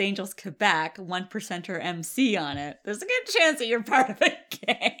Hell's Angels Quebec 1%er MC on it, there's a good chance that you're part of a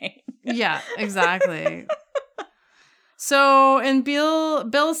gang. Yeah, exactly. So in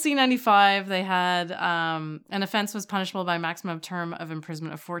Bill C-95, they had an offense was punishable by a maximum term of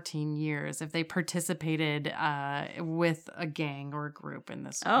imprisonment of 14 years if they participated with a gang or a group in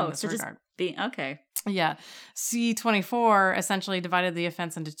this, Oh, in this so regard. okay. Yeah. C-24 essentially divided the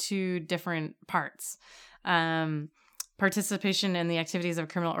offense into 2 different parts. Participation in the activities of a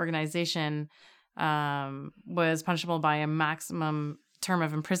criminal organization was punishable by a maximum term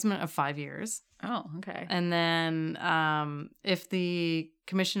of imprisonment of 5 years. Oh, okay. And then if the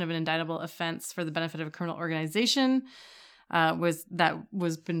commission of an indictable offense for the benefit of a criminal organization was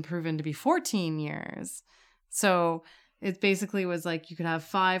been proven to be 14 years. So it basically was like you could have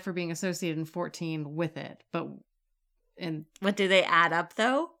 5 for being associated and 14 with it. But What do they add up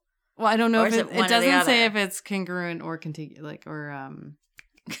though? well, I don't know Or if is it it one or the doesn't say other? if it's congruent or Congruent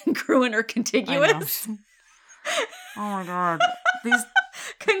or contiguous? Oh my god. These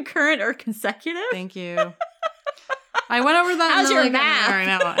Concurrent or consecutive? Thank you. I went over that How's in the your math? I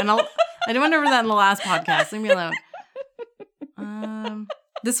know. And I went over that in the last podcast. Leave me alone.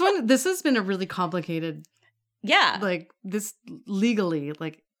 This has been a really complicated, Yeah. like, this legally,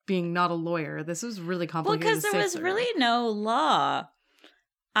 like, being not a lawyer. This was really Well, complicated. because to there sift was through. really no law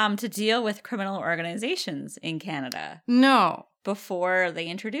to deal with criminal organizations in Canada No. before they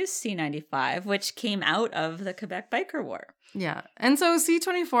introduced C-95, which came out of the Quebec Biker War. Yeah. And so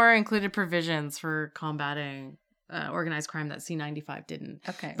C-24 included provisions for combating organized crime that C-95 didn't.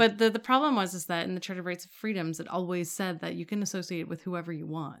 Okay. But the problem is that in the Charter of Rights and Freedoms, it always said that you can associate with whoever you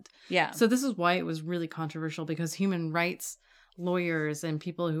want. yeah. So this is why it was really controversial, because human rights lawyers and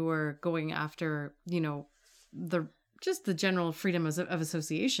people who were going after, the general freedom of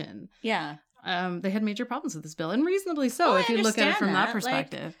association, yeah. they had major problems with this bill, and reasonably so, Well, I if you look at it understand from that that.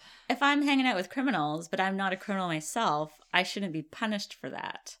 perspective. If I'm hanging out with criminals, but I'm not a criminal myself, I shouldn't be punished for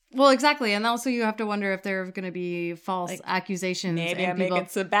that. Well, exactly. And also you have to wonder if there are going to be false accusations. Maybe and I'm people... making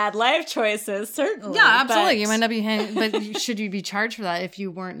some bad life choices, certainly. Yeah, absolutely. but- You might not be hanging, but should you be charged for that if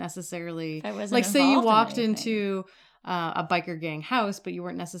you weren't necessarily, I wasn't like, say you involved in walked anything. into a biker gang house, but you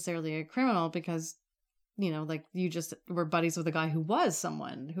weren't necessarily a criminal because, like, you just were buddies with a guy who was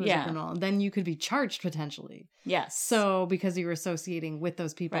someone who was a Yeah. criminal, then you could be charged potentially. Yes. So because you were associating with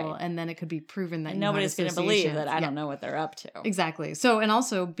those people, Right. and then it could be proven that And you had nobody's going to believe associations. that I Yeah. don't know what they're up to. Exactly. So, and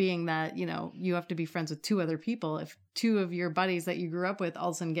also being that, you have to be friends with 2 other people. If 2 of your buddies that you grew up with all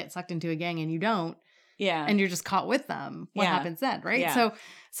of a sudden get sucked into a gang and you don't, Yeah. and you're just caught with them, what Yeah. happens then, right? Yeah.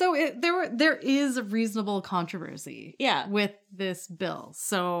 So there is a reasonable controversy Yeah. with this bill.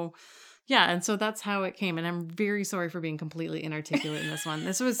 So, yeah, and so that's how it came. And I'm very sorry for being completely inarticulate in this one.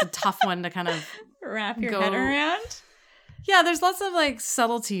 This was a tough one to kind of Wrap your go- head around. Yeah, there's lots of like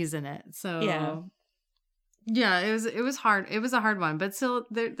subtleties in it. So Yeah. Yeah, it was hard. It was a hard one, but still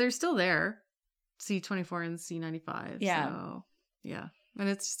they're still there. C-24 and C-95. Yeah. So, yeah. And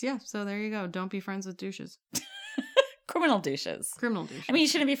it's so there you go. Don't be friends with douches. Criminal douches. Criminal douches. I mean, you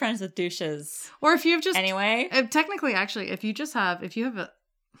shouldn't be friends with douches or if you've just anyway. technically actually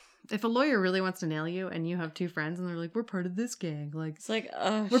if a lawyer really wants to nail you and you have 2 friends and they're like, we're part of this gang, like It's like,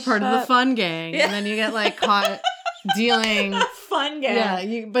 we're part of the fun gang, Yeah. and then you get like caught dealing. fun game.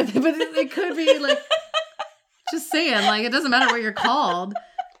 Yeah, but it could be like, just saying, like, it doesn't matter what you're called,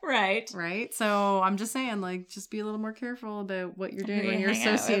 Right. right? So I'm just saying, like, just be a little more careful about what you're doing Who when you you're hang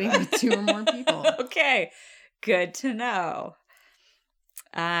out associating with. with 2 or more people. Okay. Good to know.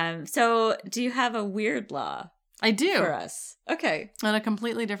 So do you have a weird law I do. for us? Okay. On a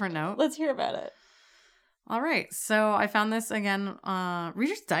completely different note. Let's hear about it. All right. So I found this again.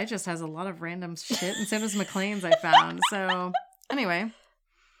 Reader's Digest has a lot of random shit, and so does Maclean's, I found. So anyway,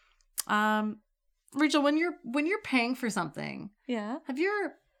 Rachel, when you're paying for something, Yeah. have you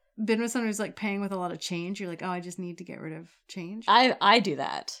ever been with someone who's like paying with a lot of change? You're like, oh, I just need to get rid of change. I do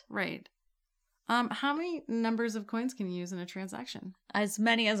that. Right. How many numbers of coins can you use in a transaction? As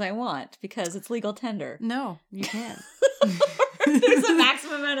many as I want because it's legal tender. No, you can't. There's a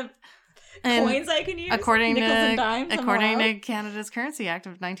maximum amount of And coins I can use. According Nickels and dimes. I'm according allowed? to Canada's Currency Act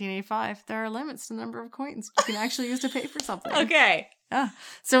of 1985, there are limits to the number of coins you can actually use to pay for something. Okay.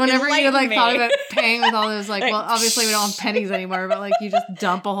 So whenever you Enlighten like me. thought about paying with all those, like, well, obviously we don't have pennies anymore, but like you just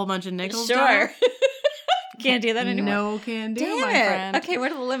dump a whole bunch of nickels. down. Sure. Can't do that anymore. No can do, Damn my it. friend. Okay,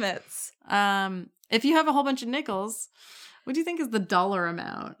 what are the limits? If you have a whole bunch of nickels, what do you think is the dollar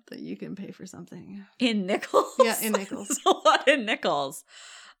amount that you can pay for something? In nickels? Yeah, in nickels. That's a lot in nickels.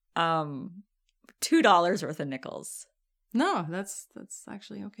 $2 worth of nickels. No, that's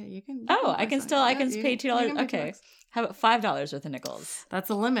actually okay. You can. I can pay $2. pay Okay. $2. How about $5 worth of nickels? That's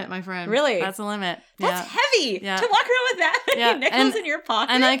a limit, my friend. Really? That's a limit. That's heavy to walk around with that many nickels in your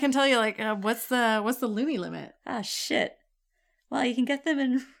pocket. And I can tell you, like, what's the loony limit? Ah, shit. Well, you can get them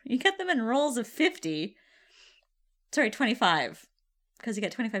in rolls of 50. Sorry, 25. Because you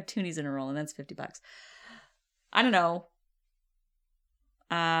get 25 toonies in a roll, and that's $50. I don't know.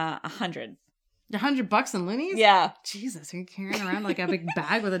 100. $100 in loonies? Yeah. Jesus, are you carrying around like a big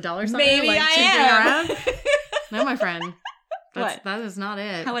bag with a dollar sign? Maybe like, I am. Around? No, my friend. What? That is not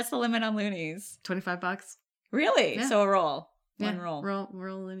it. What's the limit on loonies? $25. Really? Yeah. So a roll. Yeah, One roll.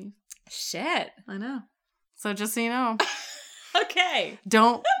 Roll loonies. Shit. I know. So just so you know. Okay.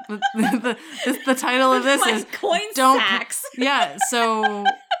 Don't the title of this My is coin don't sacks. Yeah, so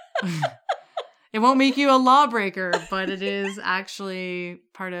it won't make you a lawbreaker, but it is actually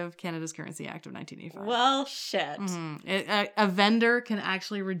part of Canada's Currency Act of 1985. Well, shit. Mm-hmm. A vendor can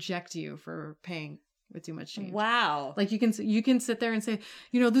actually reject you for paying with too much change. Wow. Like you can sit there and say,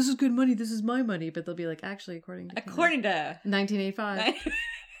 this is good money, this is my money, but they'll be like, actually, according to 1985.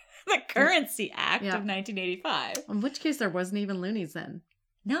 The Currency Act Yeah. of 1985. In which case there wasn't even loonies then.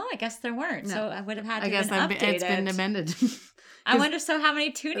 No, I guess there weren't. No. So I would have had to I guess been updated. it's been amended. I wonder, so how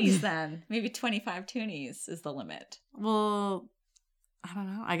many toonies then? Maybe 25 toonies is the limit. Well, I don't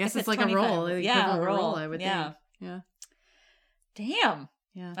know. I guess If it's like 25. a roll. The Yeah, equivalent a roll. I would Yeah. think. Yeah. Damn.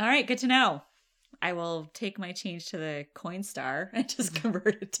 Yeah. All right, good to know. I will take my change to the Coinstar and just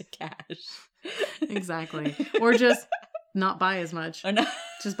convert it to cash. Exactly. Or just not buy as much. Or no.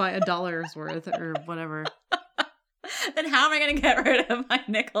 Just buy $1's worth or whatever. Then how am I going to get rid of my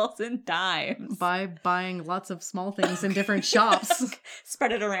nickels and dimes? By buying lots of small things in different shops.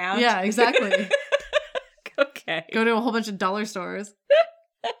 Spread it around. Yeah, exactly. Okay. Go to a whole bunch of dollar stores.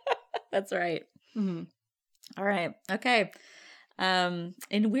 That's right. Mm-hmm. All right. Okay.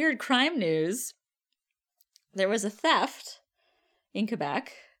 In weird crime news, there was a theft in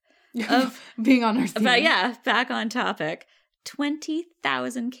Quebec of being on our theme. Back on topic.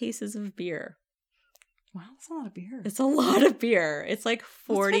 20,000 cases of beer. Wow, that's a lot of beer. It's a lot of beer. It's like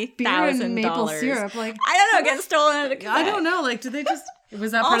 $40,000. Maple syrup, like I don't know, get stolen out of Quebec. I don't know. Like, did they just?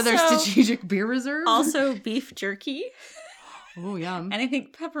 Was that part of their strategic beer reserve? Also, beef jerky. Oh, yum. And I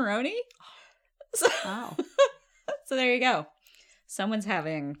think pepperoni. Wow. So there you go. Someone's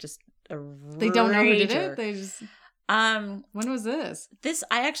having just a They don't know who did rager. it. They just. When was this? This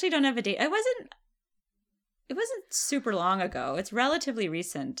I actually don't have a date. It wasn't super long ago. It's relatively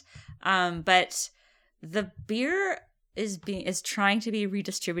recent. But the beer is trying to be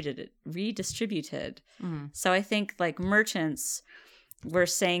redistributed. Mm-hmm. So I think like merchants were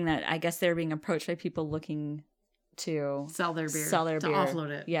saying that I guess they're being approached by people looking to sell their beer. To beer. offload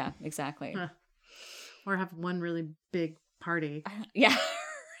it. Yeah, exactly. Huh. Or have one really big party. Yeah.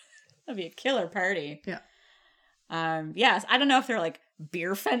 That'd be a killer party. Yeah. Yes, I don't know if there are like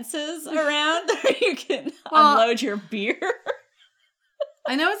beer fences around where you can unload your beer.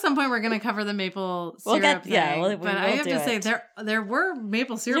 I know at some point we're going to cover the maple syrup thing, but I have to say there were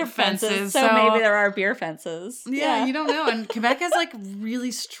maple syrup fences. So maybe there are beer fences. Yeah, you don't know. And Quebec has like really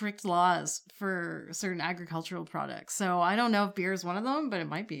strict laws for certain agricultural products. So I don't know if beer is one of them, but it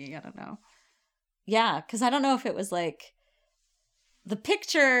might be. I don't know. Yeah, because I don't know if it was like the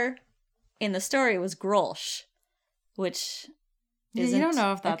picture in the story was Grolsch, which isn't you don't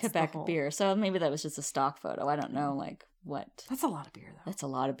know if that's a Quebec beer. So maybe that was just a stock photo. I don't know, like what. That's a lot of beer, though. That's a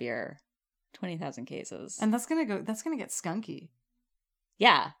lot of beer. 20,000 cases, and that's gonna get skunky.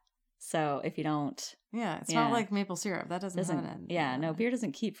 Yeah. So if you don't, it's not like maple syrup. That doesn't have an end. Yeah, no, beer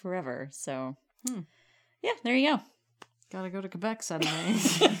doesn't keep forever. So yeah, there you go. Gotta go to Quebec suddenly.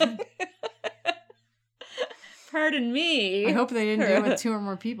 Pardon me. I hope they didn't do it with 2 or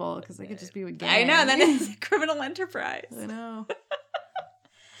more people because they could just be with gang. I know, that is a criminal enterprise. I know.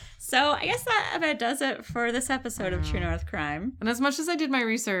 So I guess that about does it for this episode of True North Crime. And as much as I did my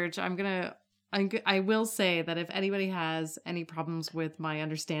research, I will say that if anybody has any problems with my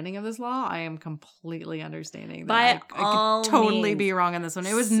understanding of this law, I am completely understanding that I could totally be wrong on this one.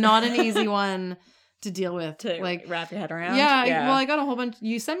 It was not an easy one to deal with, to like wrap your head around. Yeah. Well, I got a whole bunch.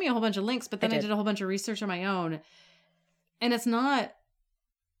 You sent me a whole bunch of links, but then I did a whole bunch of research on my own, and it's not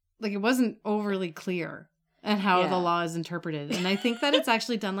like it wasn't overly clear. and how the law is interpreted. And I think that it's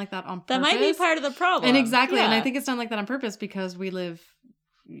actually done like that on purpose. That might be part of the problem. And exactly. And I think it's done like that on purpose because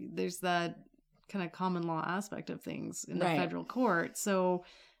there's that kind of common law aspect of things in the federal court. So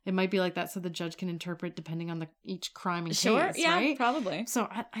it might be like that so the judge can interpret depending on each crime and case, yeah, right? Probably. So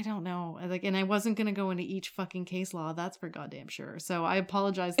I don't know. And I wasn't going to go into each fucking case law. That's for goddamn sure. So I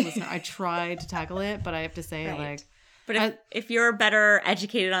apologize, listener. I tried to tackle it, but I have to say But if you're better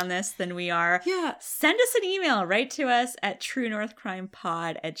educated on this than we are, send us an email. Write to us at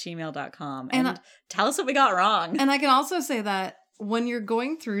truenorthcrimepod@gmail.com and tell us what we got wrong. And I can also say that when you're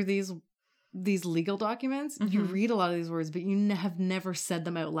going through these legal documents, you read a lot of these words, but you have never said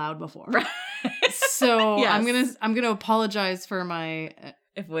them out loud before. Right. So I'm gonna apologize for my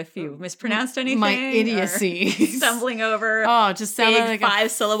if you mispronounced anything, my idiocy, stumbling over just sounded like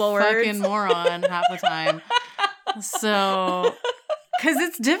 5-syllable words, fucking moron half the time. So, because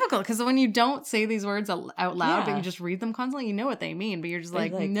it's difficult. Because when you don't say these words out loud, but you just read them constantly, you know what they mean, but you're just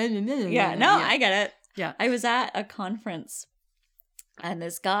like, I get it. Yeah, I was at a conference, and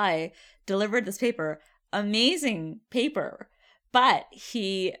this guy delivered this paper, amazing paper, but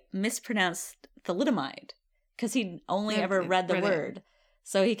he mispronounced thalidomide because he'd only ever read the word.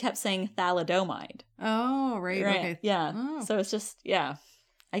 So he kept saying thalidomide. Oh, right. Okay. Yeah. Oh. So it's just,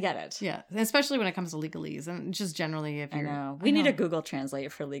 I get it. Yeah, especially when it comes to legalese, and just generally if you're... I know. We need a Google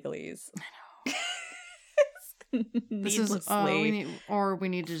Translate for legalese. I know. We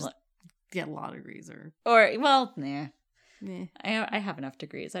need to just get law degrees nah. I have enough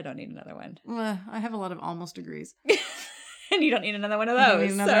degrees. I don't need another one. I have a lot of almost degrees. And you don't need another one of those. I don't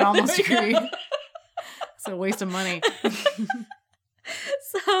need another almost degree. It's a waste of money.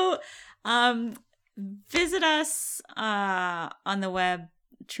 So, visit us on the web,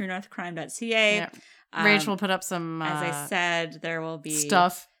 truenorthcrime.ca. Yeah. Rachel will put up some... as I said, there will be...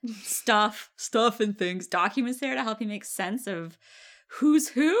 Stuff and things. Documents there to help you make sense of who's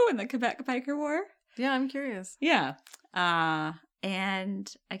who in the Quebec Biker War. Yeah, I'm curious. Yeah.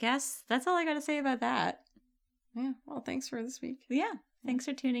 And I guess that's all I got to say about that. Yeah. Well, thanks for this week. Yeah. Thanks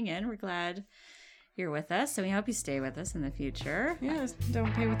for tuning in. We're glad you're with us, so we hope you stay with us in the future. Yeah,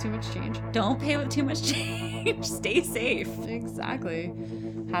 don't pay with too much change. Don't pay with too much change. Stay safe. Exactly.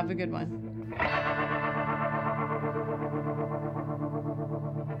 Have a good one.